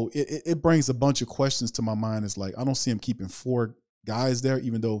 So it brings a bunch of questions to my mind. It's like, I don't see him keeping 4 guys there,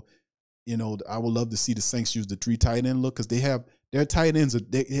 even though, you know, I would love to see the Saints use the 3 tight end look, because they have their tight ends.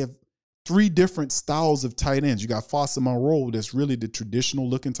 They have 3 different styles of tight ends. You got Foster Moreau, that's really the traditional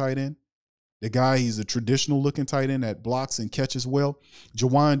looking tight end. The guy, he's a traditional looking tight end that blocks and catches well.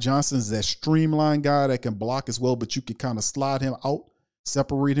 Juwan Johnson's that streamlined guy that can block as well, but you can kind of slide him out,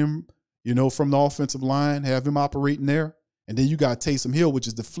 separate him, you know, from the offensive line, have him operating there. And then you got Taysom Hill, which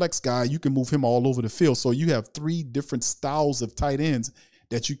is the flex guy. You can move him all over the field. So you have 3 different styles of tight ends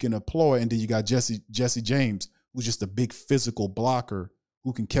that you can employ. And then you got Jesse James, who's just a big physical blocker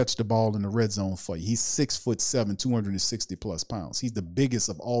who can catch the ball in the red zone for you. He's 6'7", 260 plus pounds. He's the biggest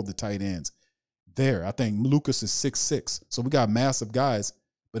of all the tight ends there. I think Lucas is 6'6". So we got massive guys.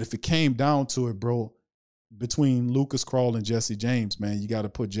 But if it came down to it, bro, between Lucas Krull and Jesse James, man, you got to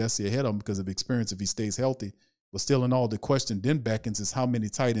put Jesse ahead of him because of experience if he stays healthy. But still in all, the question then beckons is how many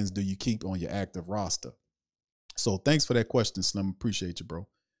tight ends do you keep on your active roster? So thanks for that question, Slim. Appreciate you, bro.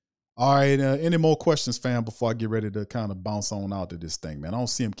 All right, any more questions, fam, before I get ready to kind of bounce on out of this thing, man? I don't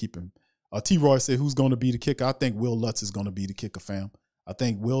see him keeping. T-Roy said, who's going to be the kicker? I think Will Lutz is going to be the kicker, fam. I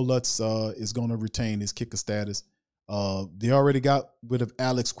think Will Lutz is going to retain his kicker status. They already got rid of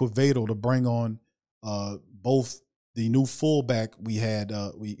Alex Quevedo to bring on both the new fullback we had.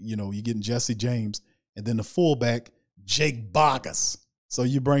 You're getting Jesse James, and then the fullback, Jake Bargas. So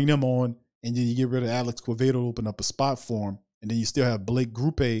you bring them on, and then you get rid of Alex Quevedo to open up a spot for him. And then you still have Blake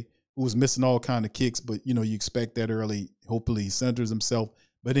Grupe, who was missing all kind of kicks, but, you expect that early. Hopefully he centers himself.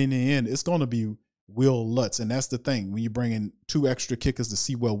 But in the end, it's going to be Will Lutz. And that's the thing. When you bring in 2 extra kickers to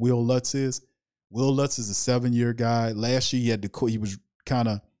see where Will Lutz is, Will Lutz is a 7-year guy. Last year, he was kind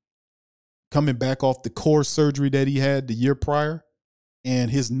of coming back off the core surgery that he had the year prior, and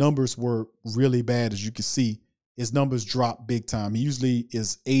his numbers were really bad. As you can see, his numbers dropped big time. He usually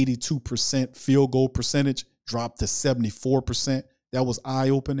is 82% field goal percentage, dropped to 74%. That was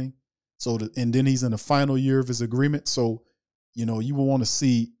eye-opening. And then he's in the final year of his agreement. So, you will want to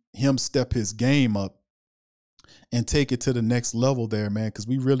see him step his game up and take it to the next level there, man, because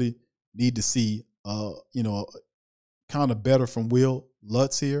we really need to see, kind of better from Will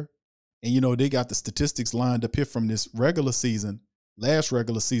Lutz here. And, they got the statistics lined up here from this regular season. Last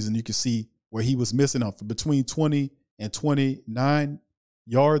regular season, you can see where he was missing up. Between 20 and 29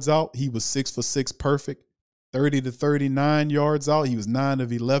 yards out, he was 6 for 6 perfect. 30 to 39 yards out, he was 9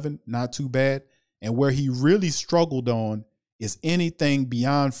 of 11, not too bad. And where he really struggled on is anything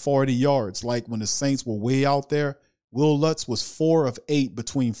beyond 40 yards. Like when the Saints were way out there, Will Lutz was 4 of 8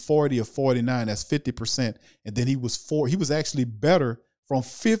 between 40 or 49. That's 50%. And then he was actually better from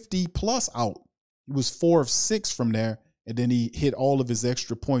 50 plus out. He was 4 of 6 from there. And then he hit all of his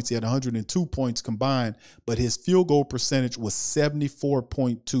extra points. He had 102 points combined, but his field goal percentage was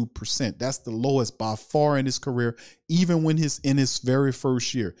 74.2%. That's the lowest by far in his career, even when in his very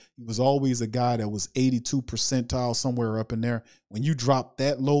first year. He was always a guy that was 82 percentile, somewhere up in there. When you drop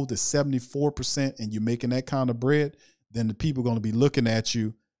that low to 74% and you're making that kind of bread, then the people are going to be looking at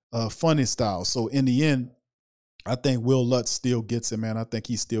you funny style. So in the end, I think Will Lutz still gets it, man. I think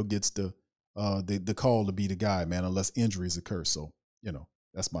he still gets the call to be the guy, man, unless injuries occur. So,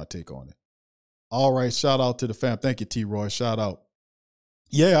 that's my take on it. All right, shout out to the fam. Thank you, T-Roy. Shout out.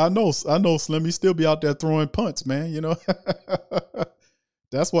 Yeah, I know, Slim. He still be out there throwing punts, man,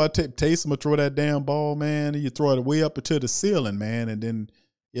 That's why Taysom will throw that damn ball, man, and you throw it way up into the ceiling, man, and then,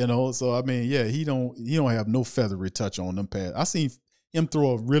 so, I mean, yeah, he don't have no feathery touch on them pads. I seen him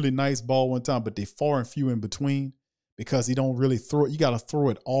throw a really nice ball one time, but they far and few in between. Because he don't really throw it. You got to throw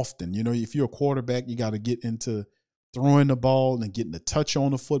it often. If you're a quarterback, you got to get into throwing the ball and getting the touch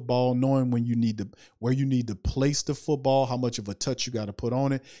on the football, knowing where you need to place the football, how much of a touch you got to put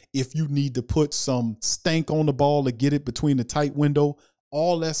on it. If you need to put some stank on the ball to get it between the tight window,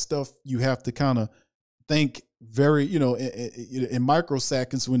 all that stuff you have to kind of think very, in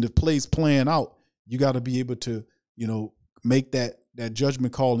microseconds when the play's playing out. You got to be able to, make that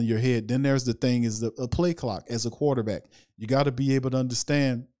judgment call in your head. Then there's the thing is a play clock as a quarterback. You got to be able to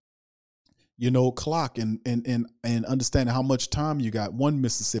understand, clock and understanding how much time you got. 1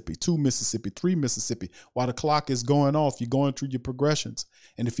 Mississippi, 2 Mississippi, 3 Mississippi. While the clock is going off, you're going through your progressions.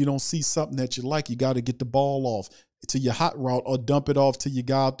 And if you don't see something that you like, you got to get the ball off to your hot route or dump it off to your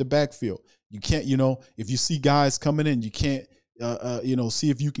guy out the backfield. You can't, if you see guys coming in, you can't, see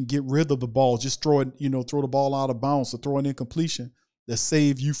if you can get rid of the ball. Just throw it, throw the ball out of bounds or throw an incompletion that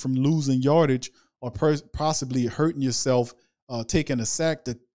save you from losing yardage or possibly hurting yourself, taking a sack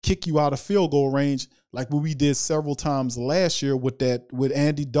to kick you out of field goal range, like what we did several times last year with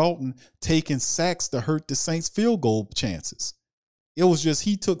Andy Dalton taking sacks to hurt the Saints' field goal chances. It was just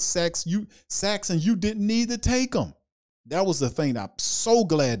he took sacks and you didn't need to take them. That was the thing. I'm so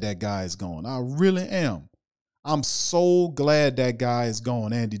glad that guy is gone. I really am. I'm so glad that guy is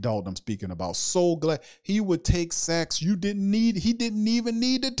gone. Andy Dalton, I'm speaking about. So glad. He would take sacks he didn't even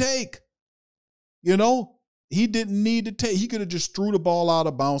need to take. He didn't need to take. He could have just threw the ball out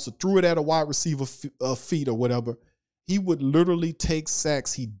of bounds or threw it at a wide receiver feet or whatever. He would literally take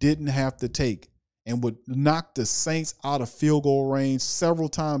sacks he didn't have to take and would knock the Saints out of field goal range several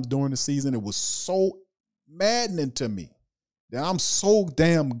times during the season. It was so maddening to me. I'm so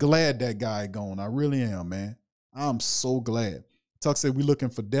damn glad that guy gone. I really am, man. I'm so glad. Tuck said we're looking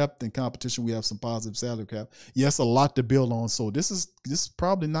for depth and competition. We have some positive salary cap. Yes, a lot to build on. So this is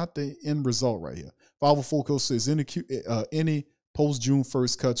probably not the end result right here. 504 Coach says any post June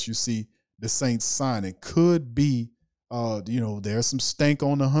 1st cuts you see the Saints signing could be, there's some stank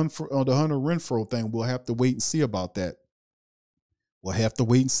on the Hunter Renfrow thing. We'll have to wait and see about that. We'll have to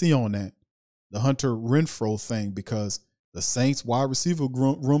wait and see on that, the Hunter Renfrow thing, because The Saints wide receiver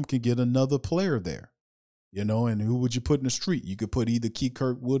room can get another player there. You know, and who would you put in the street? You could put either Key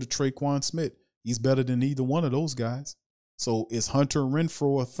Kirkwood or Traquan Smith. He's better than either one of those guys. So is Hunter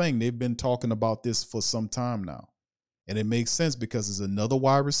Renfrow a thing? They've been talking about this for some time now. And it makes sense because it's another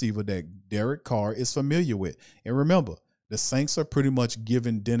wide receiver that Derek Carr is familiar with. And remember, the Saints are pretty much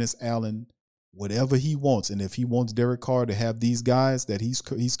giving Dennis Allen whatever he wants. And if he wants Derek Carr to have these guys that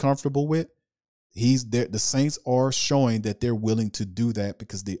he's comfortable with, he's there. The Saints are showing that they're willing to do that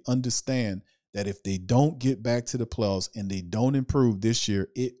because they understand that if they don't get back to the playoffs and they don't improve this year,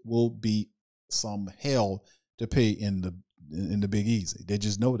 it will be some hell to pay in the Big Easy. They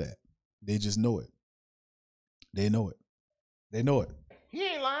just know that. They just know it. They know it. They know it. He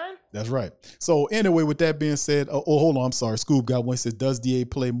ain't lying. That's right. So anyway, with that being said, hold on. I'm sorry. Scoop got one. Said, does DA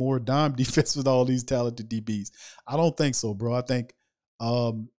play more dime defense with all these talented DBs? I don't think so, bro. I think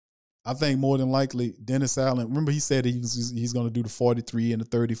more than likely Dennis Allen. Remember, he said he's going to do the 43 and the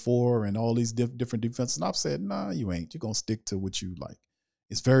 34 and all these different defenses. And I've said, nah, you ain't. You're going to stick to what you like.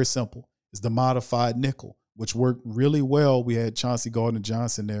 It's very simple. It's the modified nickel, which worked really well. We had Chauncey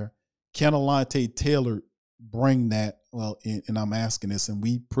Gardner-Johnson there. Can Alontae Taylor bring that? Well, and I'm asking this, and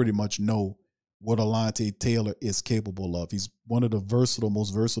we pretty much know what Alontae Taylor is capable of. He's one of the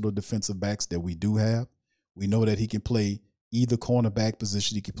most versatile defensive backs that we do have. We know that he can play either cornerback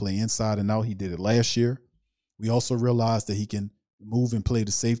position. He can play inside and out. He did it last year. We also realized that he can move and play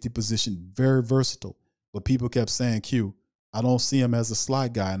the safety position. Very versatile. But people kept saying, Q, I don't see him as a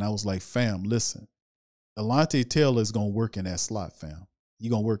slot guy. And I was like, fam, listen, Alontae Taylor is going to work in that slot, fam. He's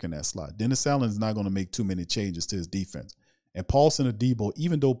going to work in that slot. Dennis Allen is not going to make too many changes to his defense. And Paulson Adebo,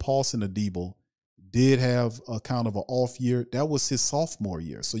 even though Paulson Adebo did have a kind of an off year, that was his sophomore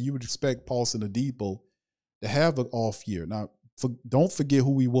year. So you would expect Paulson Adebo to have an off year. Now, don't forget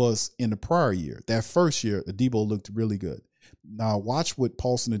who he was in the prior year. That first year, Adebo looked really good. Now, watch what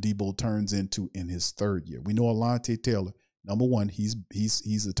Paulson Adebo turns into in his third year. We know Alontae Taylor, number one, he's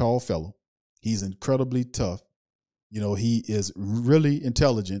a tall fellow. He's incredibly tough. You know, he is really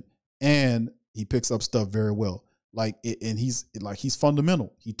intelligent and he picks up stuff very well. And he's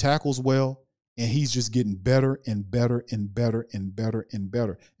fundamental. He tackles well and he's just getting better and better and better and better and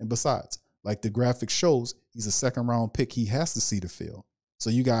better. And besides, like the graphic shows, he's a second round pick. He has to see the field. So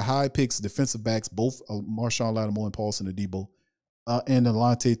you got high picks, defensive backs, both Marshawn Lattimore and Paulson Adebo, and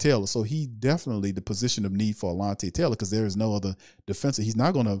Alontae Taylor. So he definitely the position of need for Alontae Taylor because there is no other defensive. He's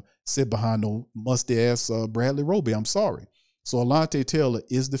not going to sit behind no musty-ass Bradley Roby. I'm sorry. So Alontae Taylor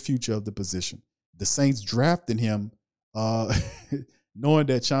is the future of the position. The Saints drafted him knowing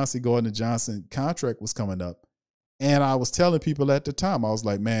that Chauncey Gardner-Johnson contract was coming up. And I was telling people at the time, I was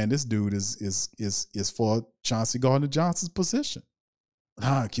like, man, this dude is for Chauncey Gardner-Johnson's position.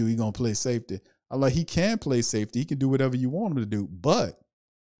 Q, he going to play safety. I'm like, he can play safety. He can do whatever you want him to do. But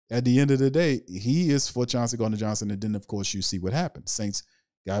at the end of the day, he is for Chauncey Gardner-Johnson. And then, of course, you see what happened. Saints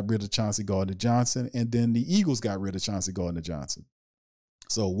got rid of Chauncey Gardner-Johnson, and then the Eagles got rid of Chauncey Gardner-Johnson.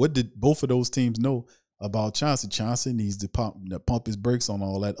 So what did both of those teams know about Chauncey? Chauncey needs to pump his brakes on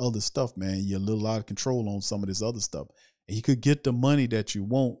all that other stuff, man. You're a little out of control on some of this other stuff. And he could get the money that you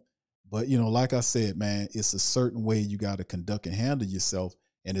want. But, you know, like I said, man, it's a certain way you got to conduct and handle yourself.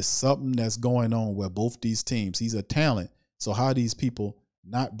 And it's something that's going on where both these teams, he's a talent. So how are these people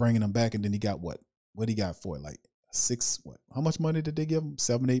not bringing him back? And then he got what he got for it? Like how much money did they give him?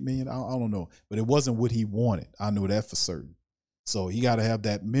 7-8 million? I don't know. But it wasn't what he wanted. I know that for certain. So you got to have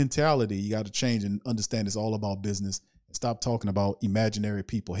that mentality. You got to change and understand it's all about business and stop talking about imaginary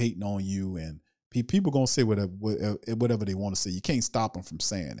people hating on you. And people going to say whatever they want to say. You can't stop them from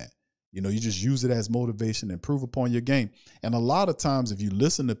saying that. You know, you just use it as motivation and improve upon your game. And a lot of times if you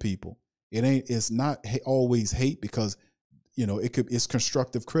listen to people, it's not always hate because, you know, it's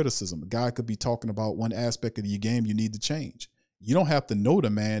constructive criticism. A guy could be talking about one aspect of your game you need to change. You don't have to know the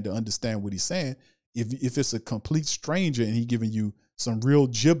man to understand what he's saying. If it's a complete stranger and he giving you some real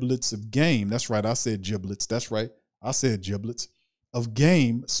giblets of game, that's right, I said giblets, that's right, I said giblets of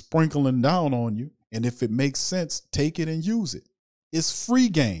game sprinkling down on you, and if it makes sense, take it and use it. It's free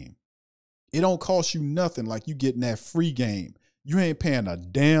game. It don't cost you nothing like you getting that free game. You ain't paying a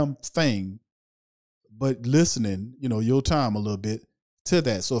damn thing but listening, you know, your time a little bit to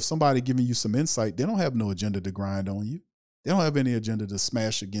that. So if somebody giving you some insight, they don't have no agenda to grind on you. They don't have any agenda to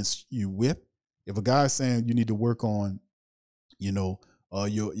smash against you with. If a guy's saying you need to work on, you know,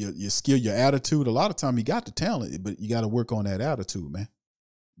 your skill, your attitude, a lot of time you got the talent, but you got to work on that attitude, man.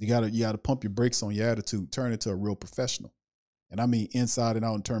 You got to pump your brakes on your attitude, turn it to a real professional. And I mean inside and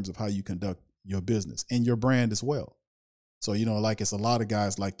out in terms of how you conduct your business and your brand as well. So, you know, like it's a lot of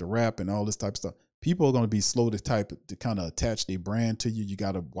guys like to rap and all this type of stuff. people are going to be slow to kind of attach their brand to you. You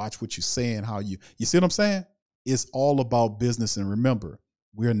got to watch what you're saying, how you see what I'm saying? It's all about business. And remember,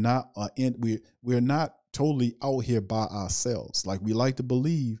 we're not we're not totally out here by ourselves. Like, we like to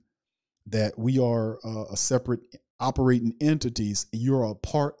believe that we are a separate operating entities. You're a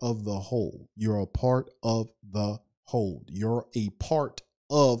part of the whole. You're a part of the whole. You're a part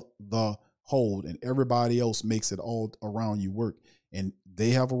of the whole, and everybody else makes it all around you work. And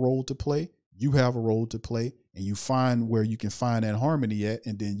they have a role to play. You have a role to play, and you find where you can find that harmony at,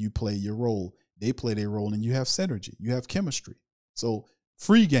 and then you play your role. They play their role, and you have synergy. You have chemistry. So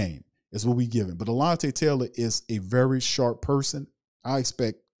free game is what we give him. But Alontae Taylor is a very sharp person. I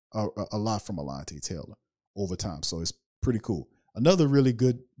expect a lot from Alontae Taylor over time. So it's pretty cool. Another really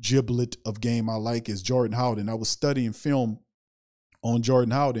good giblet of game I like is Jordan Howden. I was studying film on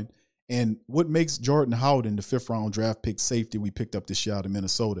Jordan Howden, and what makes Jordan Howden the 5th round draft pick safety we picked up this year out of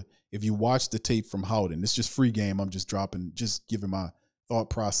Minnesota. If you watch the tape from Howden, it's just free game. I'm just giving my thought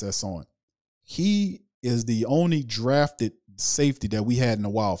process on. He is the only drafted safety that we had in a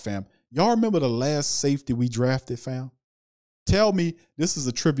while, fam. Y'all remember the last safety we drafted, fam? Tell me, this is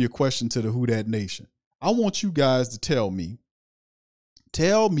a trivia question to the Who Dat Nation. I want you guys to tell me.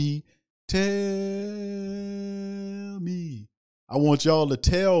 I want y'all to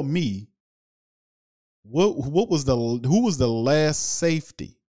tell me who was the last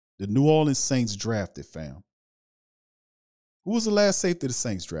safety the New Orleans Saints drafted, fam? Who was the last safety the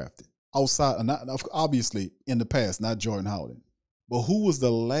Saints drafted? Outside, not obviously in the past, not Jordan Howden. But who was the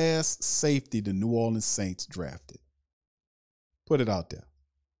last safety the New Orleans Saints drafted? Put it out there.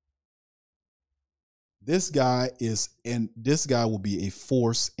 This guy will be a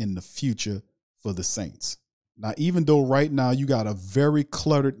force in the future for the Saints. Now, even though right now you got a very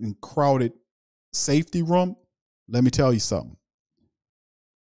cluttered and crowded safety room, let me tell you something.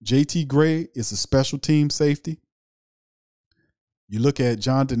 JT Gray is a special team safety. You look at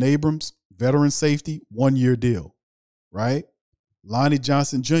Jonathan Abrams, veteran safety, 1-year deal, right? Lonnie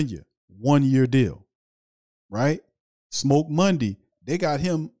Johnson Jr., 1-year deal, right? Smoke Monday, they got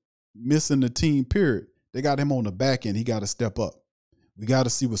him missing the team period. They got him on the back end. He got to step up. We got to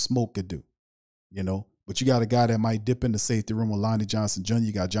see what Smoke could do, you know. But you got a guy that might dip in the safety room with Lonnie Johnson Jr.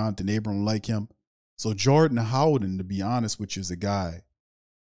 You got Jonathan Abrams like him. So Jordan Howden, to be honest with you, is a guy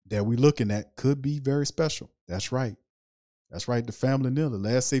that we're looking at could be very special. That's right. That's right. The family nil, the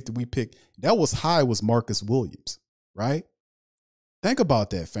last safety we picked, that was high was Marcus Williams, right? Think about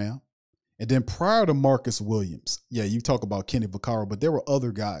that, fam. And then prior to Marcus Williams, yeah, you talk about Kenny Vaccaro, but there were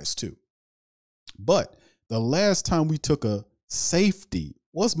other guys too. But the last time we took a safety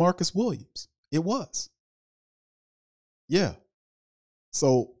was Marcus Williams. It was. Yeah.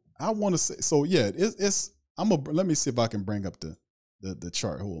 So I want to say, so yeah, let me see if I can bring up the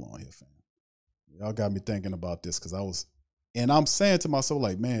chart. Hold on here, fam. Y'all got me thinking about this because I'm saying to myself,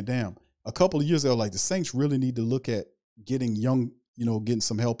 like, man, damn, a couple of years ago, like, the Saints really need to look at getting young, getting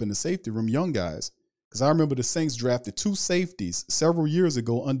some help in the safety room, young guys. Because I remember the Saints drafted 2 safeties several years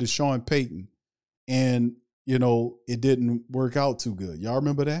ago under Sean Payton, and, it didn't work out too good. Y'all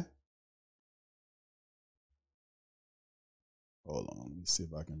remember that? Hold on, let me see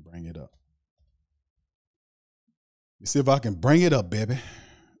if I can bring it up. Let me see if I can bring it up, baby.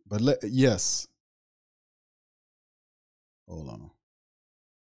 But yes. Hold on.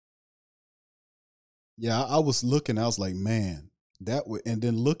 Yeah, I was looking, I was like, man, and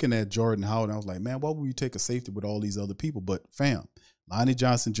then looking at Jordan Howden, I was like, man, why would we take a safety with all these other people? But fam, Lonnie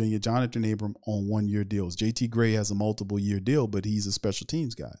Johnson Jr., Jonathan Abram on 1-year deals. JT Gray has a multiple year deal, but he's a special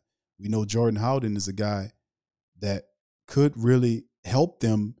teams guy. We know Jordan Howden is a guy that could really help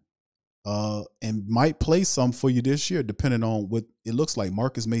them and might play some for you this year, depending on what it looks like.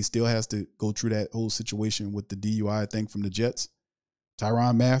 Marcus May still has to go through that whole situation with the DUI thing from the Jets.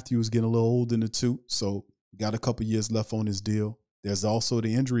 Tyrann Mathieu is getting a little old in the tooth, so got a couple years left on his deal. There's also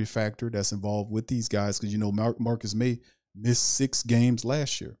the injury factor that's involved with these guys because, Marcus May missed 6 games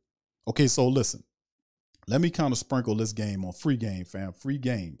last year. Okay, so listen. Let me kind of sprinkle this game on free game, fam. Free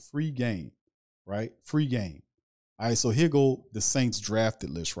game, right? Free game. All right, so here go the Saints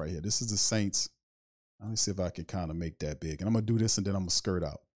drafted list right here. This is the Saints. Let me see if I can kind of make that big. And I'm going to do this and then I'm going to skirt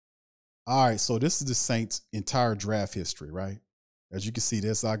out. All right, so this is the Saints' entire draft history, right? As you can see,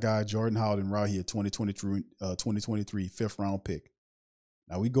 there's our guy, Jordan Howden, right here, 2023 5th round pick.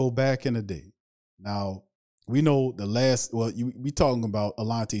 Now, we go back in the day. Now, we know we talking about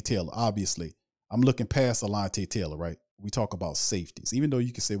Alontae Taylor, obviously. I'm looking past Alontae Taylor, right? We talk about safeties, even though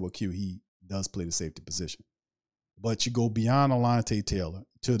you can say, well, he does play the safety position. But you go beyond Alontae Taylor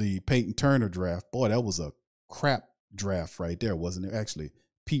to the Peyton Turner draft. Boy, that was a crap draft right there, wasn't it? Actually,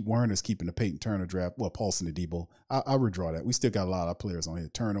 Pete Werner's keeping the Peyton Turner draft. Well, Paulson Adebo. I withdraw that. We still got a lot of players on here.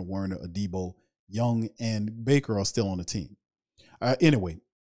 Turner, Werner, Adebo, Young, and Baker are still on the team. Anyway,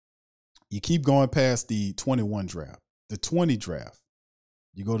 you keep going past the 21 draft, the 20 draft.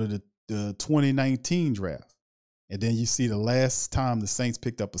 You go to the 2019 draft. And then you see the last time the Saints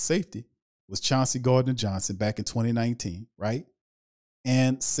picked up a safety was Chauncey Gardner-Johnson back in 2019, right?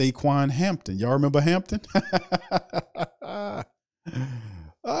 And Saquon Hampton. Y'all remember Hampton?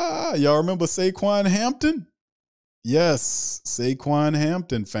 Y'all remember Saquon Hampton? Yes, Saquon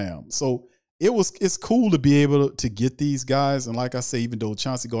Hampton, fam. So it's cool to be able to get these guys. And like I say, even though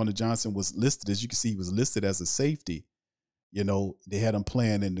Chauncey Gardner-Johnson was listed, as you can see, he was listed as a safety. You know, they had him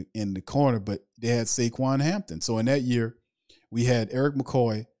playing in the corner, but they had Saquon Hampton. So in that year, we had Eric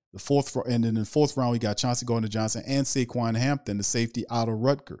McCoy, and then in the fourth round, we got Chauncey Gardner-Johnson and Saquon Hampton, the safety out of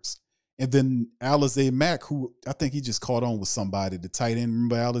Rutgers. And then Alize Mack, who I think he just caught on with somebody, the tight end.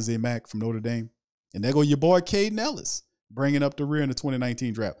 Remember Alize Mack from Notre Dame? And there go your boy Caden Ellis, bringing up the rear in the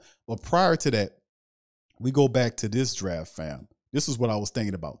 2019 draft. But prior to that, we go back to this draft, fam. This is what I was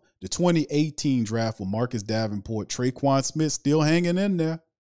thinking about. The 2018 draft with Marcus Davenport, Traquan Smith still hanging in there.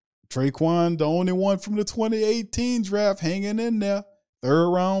 Traquan, the only one from the 2018 draft hanging in there.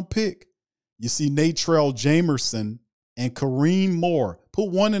 3rd round pick. You see Natrell Jamerson and Kareem Moore. Put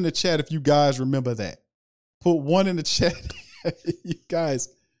one in the chat if you guys remember that. Put one in the chat. You guys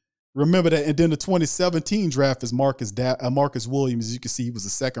remember that. And then the 2017 draft is Marcus Williams. As you can see, he was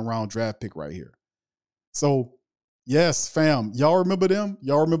a 2nd round draft pick right here. So, yes, fam. Y'all remember them?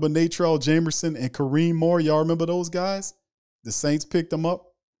 Y'all remember Natrell Jamerson and Kareem Moore? Y'all remember those guys? The Saints picked them up.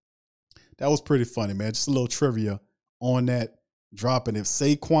 That was pretty funny, man. Just a little trivia on that dropping it.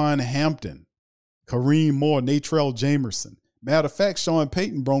 Saquon Hampton, Kareem Moore, Natrell Jamerson. Matter of fact, Sean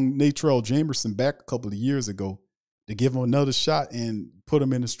Payton brought Natrell Jamerson back a couple of years ago to give him another shot and put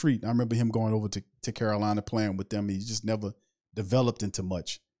him in the street. I remember him going over to Carolina playing with them. He just never developed into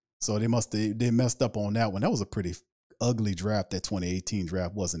much. So they messed up on that one. That was a pretty ugly draft, that 2018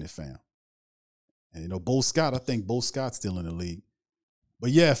 draft, wasn't it, fam? And, you know, Bo Scott, I think Bo Scott's still in the league.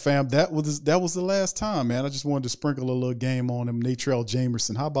 But, yeah, fam, that was the last time, man. I just wanted to sprinkle a little game on him, Natrell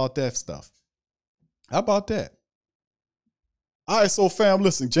Jamerson. How about that stuff? How about that? All right, so, fam,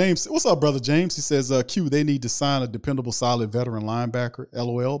 listen, James, what's up, brother James? He says, Q, they need to sign a dependable, solid veteran linebacker,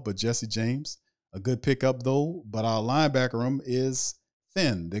 LOL, but Jesse James, a good pickup, though. But our linebacker room is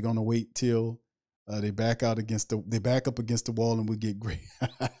thin. They're going to wait till they back up against the wall and we get great.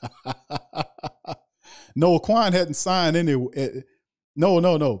 No, Quan hadn't signed any.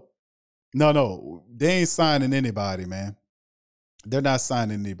 No. They ain't signing anybody, man. They're not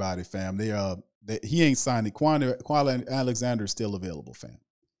signing anybody, fam. He ain't signing. Quan Alexander is still available, fam.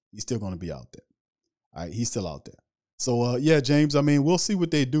 He's still going to be out there. All right, he's still out there. So, yeah, James, I mean, we'll see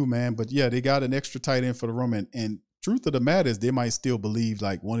what they do, man. But, yeah, they got an extra tight end for the room. And truth of the matter is they might still believe,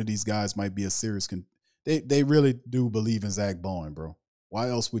 like, one of these guys might be a serious they really do believe in Zach Bowen, bro. Why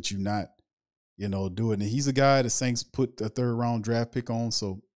else would you not, do it? And he's a guy the Saints put a 3rd round draft pick on.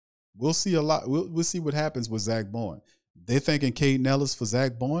 So we'll see a lot. We'll see what happens with Zach Bowen. They're thinking Caden Ellis for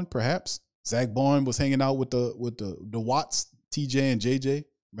Zach Bowen, perhaps. Zach Bowen was hanging out with the Watts, TJ, and JJ.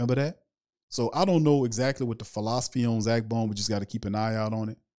 Remember that? So I don't know exactly what the philosophy on Zach Bowen. We just got to keep an eye out on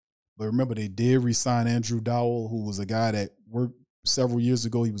it. But remember, they did re-sign Andrew Dowell, who was a guy that worked several years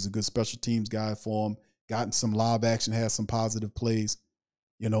ago. He was a good special teams guy for him, gotten some live action, had some positive plays,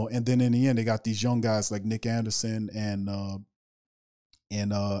 and then in the end, they got these young guys like Nick Anderson and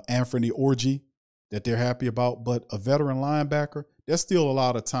Anthony Orji that they're happy about. But a veteran linebacker, there's still a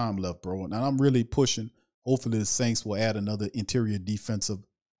lot of time left, bro. And I'm really pushing. Hopefully the Saints will add another interior defensive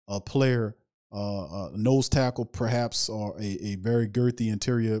player, nose tackle perhaps, or a very girthy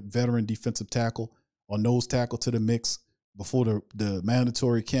interior veteran defensive tackle or nose tackle to the mix before the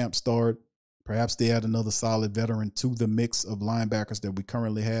mandatory camp start. Perhaps they add another solid veteran to the mix of linebackers that we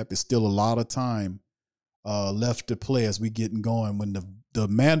currently have. There's still a lot of time left to play as we getting going. When the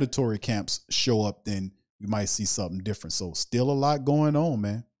mandatory camps show up, then we might see something different. So still a lot going on,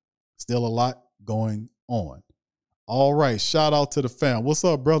 man. Still a lot going on. All right. Shout out to the fam. What's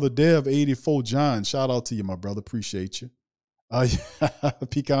up, brother Dev 84 John? Shout out to you, my brother. Appreciate you.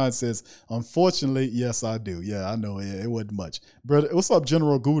 Pecan says, unfortunately, yes, I do. Yeah, I know. It wasn't much. Brother, what's up,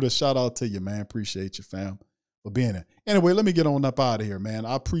 General Gouda? Shout out to you, man. Appreciate you, fam, for being here. Anyway, let me get on up out of here, man.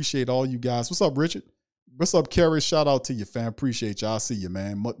 I appreciate all you guys. What's up, Richard? What's up, Kerry? Shout out to you, fam. Appreciate you. I see you,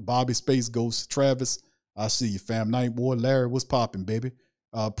 man. Bobby Space Ghost, Travis, I see you, fam. Night Ward, Larry, what's popping, baby?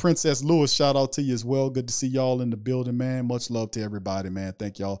 Princess Lewis, shout out to you as well. Good to see y'all in the building, man. Much love to everybody, man.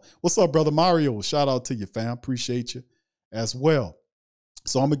 Thank y'all. What's up, brother Mario? Shout out to you, fam. Appreciate you as well.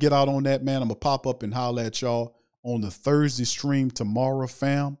 So I'm going to get out on that, man. I'm going to pop up and holler at y'all on the Thursday stream tomorrow,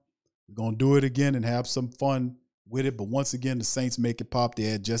 fam. We're going to do it again and have some fun with it. But once again, the Saints make it pop. They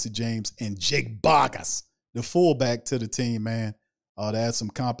add Jesse James and Jake Bargas, the fullback, to the team, man, to add some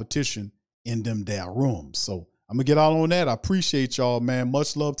competition in them there rooms. So I'm going to get out on that. I appreciate y'all, man.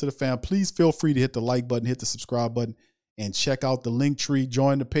 Much love to the fam. Please feel free to hit the like button, hit the subscribe button, and check out the link tree.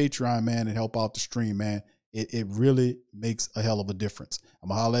 Join the Patreon, man, and help out the stream, man. It really makes a hell of a difference. I'm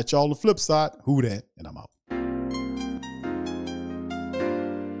going to holler at y'all on the flip side. Who that? And I'm out.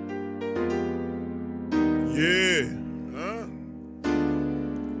 Yeah.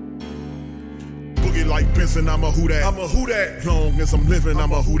 Boogie like Benson, I'm a who that. I'm a who that. Long as I'm living,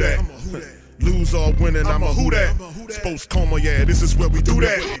 I'm a who that. Lose or winning, I'm a who that. Sports coma, yeah, this is where we do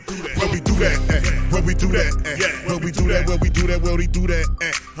that. Where we do that, where we do that, where we do that, where we do that, where we do that,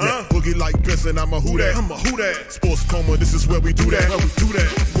 huh? Boogie like Benson, I'm a who that. I'm a who that. Sports coma, this is where we do that. Where we do that.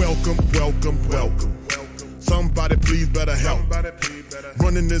 Welcome, welcome, welcome. Somebody please better help.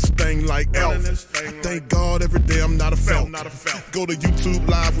 Running this thing like Elf. I thank God every day I'm not a felt. Go to YouTube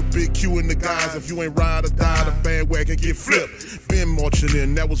Live with Big Q and the guys. If you ain't ride or die, the bandwagon get flipped. Been marching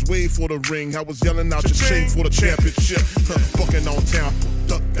in, that was way for the ring. I was yelling out your shame for the championship. Bucking on Tampa,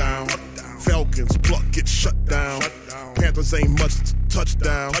 duck down. Falcons, pluck, get shut down. Panthers ain't much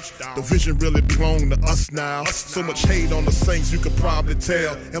touchdown. The vision really belong to us now. So much hate on the Saints, you could probably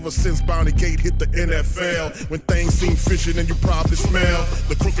tell. Ever since Bounty Gate hit the NFL, when things seem fishy, then you probably smell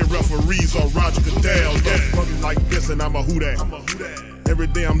the crooked referees or Roger Goodell. Fucking like this, and I'm a who that. Every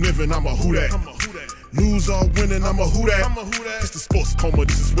day I'm living, I'm a who that. Lose or winning, I'm a who that. It's the sports coma,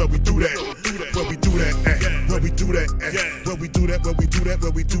 this is where we do that. Where we do that, where we do that, where we do that, where we do that,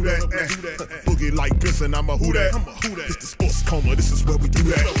 where we do that. Boogie like Benson, I'm a who that. It's the sports coma, this is where we do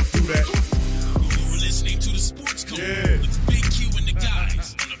that. You're listening to the Sports Coma with Big Q and the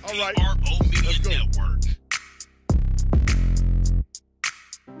guys on the P.R.O. Media Network.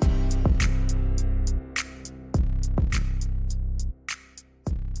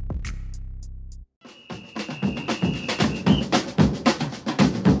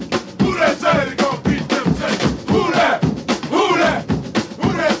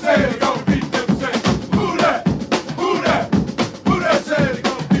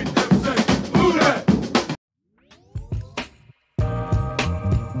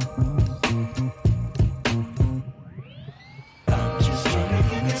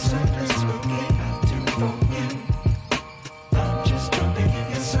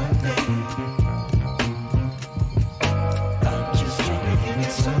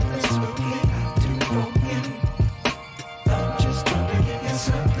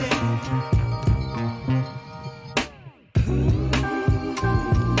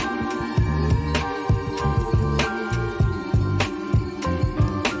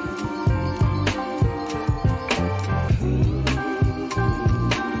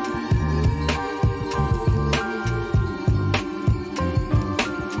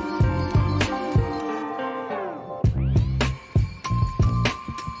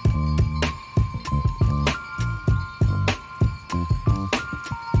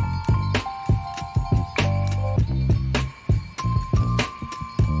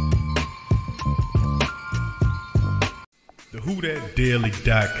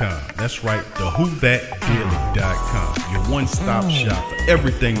 WhoThatDaily.com. That's right, WhoThatDaily.com. Your one-stop shop for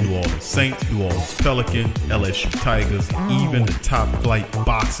everything New Orleans Saints, New Orleans Pelicans, LSU Tigers, even the top flight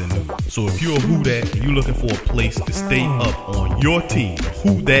boxing news. So if you're a Who That and you're looking for a place to stay up on your team,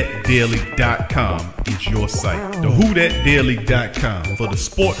 WhoThatDaily.com is your site. WhoThatDaily.com for the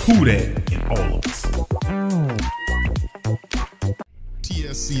sport Who That in all of us.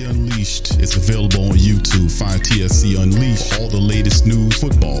 TSC Unleashed is available on YouTube. Find TSC Unleashed. All the latest news,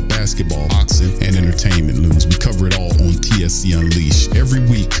 football, basketball, boxing, and entertainment news. We cover it all on TSC Unleashed. Every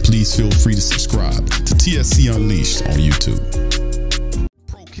week, please feel free to subscribe to TSC Unleashed on YouTube.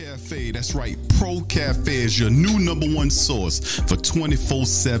 Pro Cafe, that's right. Pro Cafe is your new #1 source for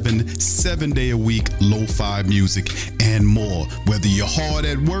 24/7, 7-day-a-week lo-fi music and more. Whether you're hard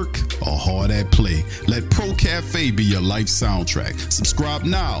at work or hard at play, let Pro Cafe be your life soundtrack. Subscribe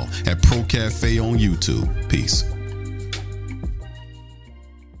now at Pro Cafe on YouTube. Peace.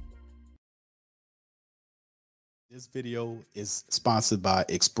 This video is sponsored by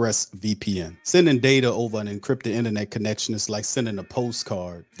ExpressVPN. Sending data over an encrypted internet connection is like sending a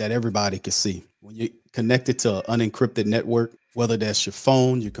postcard that everybody can see. When you're connected to an unencrypted network, Whether that's your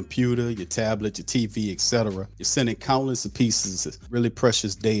phone, your computer, your tablet, your TV, etc., you're sending countless of pieces of really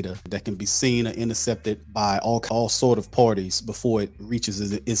precious data that can be seen or intercepted by all sort of parties before it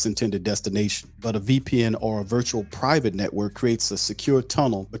reaches its intended destination. But a VPN or a virtual private network creates a secure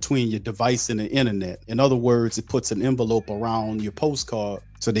tunnel between your device and the internet. In other words, it puts an envelope around your postcard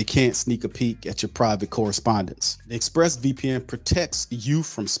so they can't sneak a peek at your private correspondence. The ExpressVPN protects you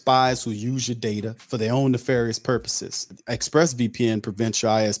from spies who use your data for their own nefarious purposes. ExpressVPN prevents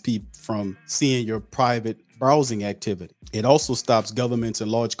your ISP from seeing your private browsing activity. It also stops governments and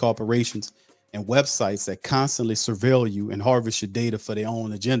large corporations and websites that constantly surveil you and harvest your data for their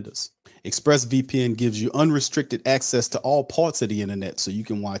own agendas. ExpressVPN gives you unrestricted access to all parts of the internet, so you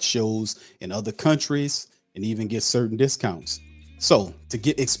can watch shows in other countries and even get certain discounts. So to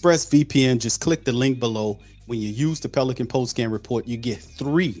get ExpressVPN, just click the link below. When you use the Pelican Post Game Report, you get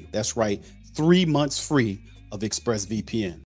 3 months free of ExpressVPN.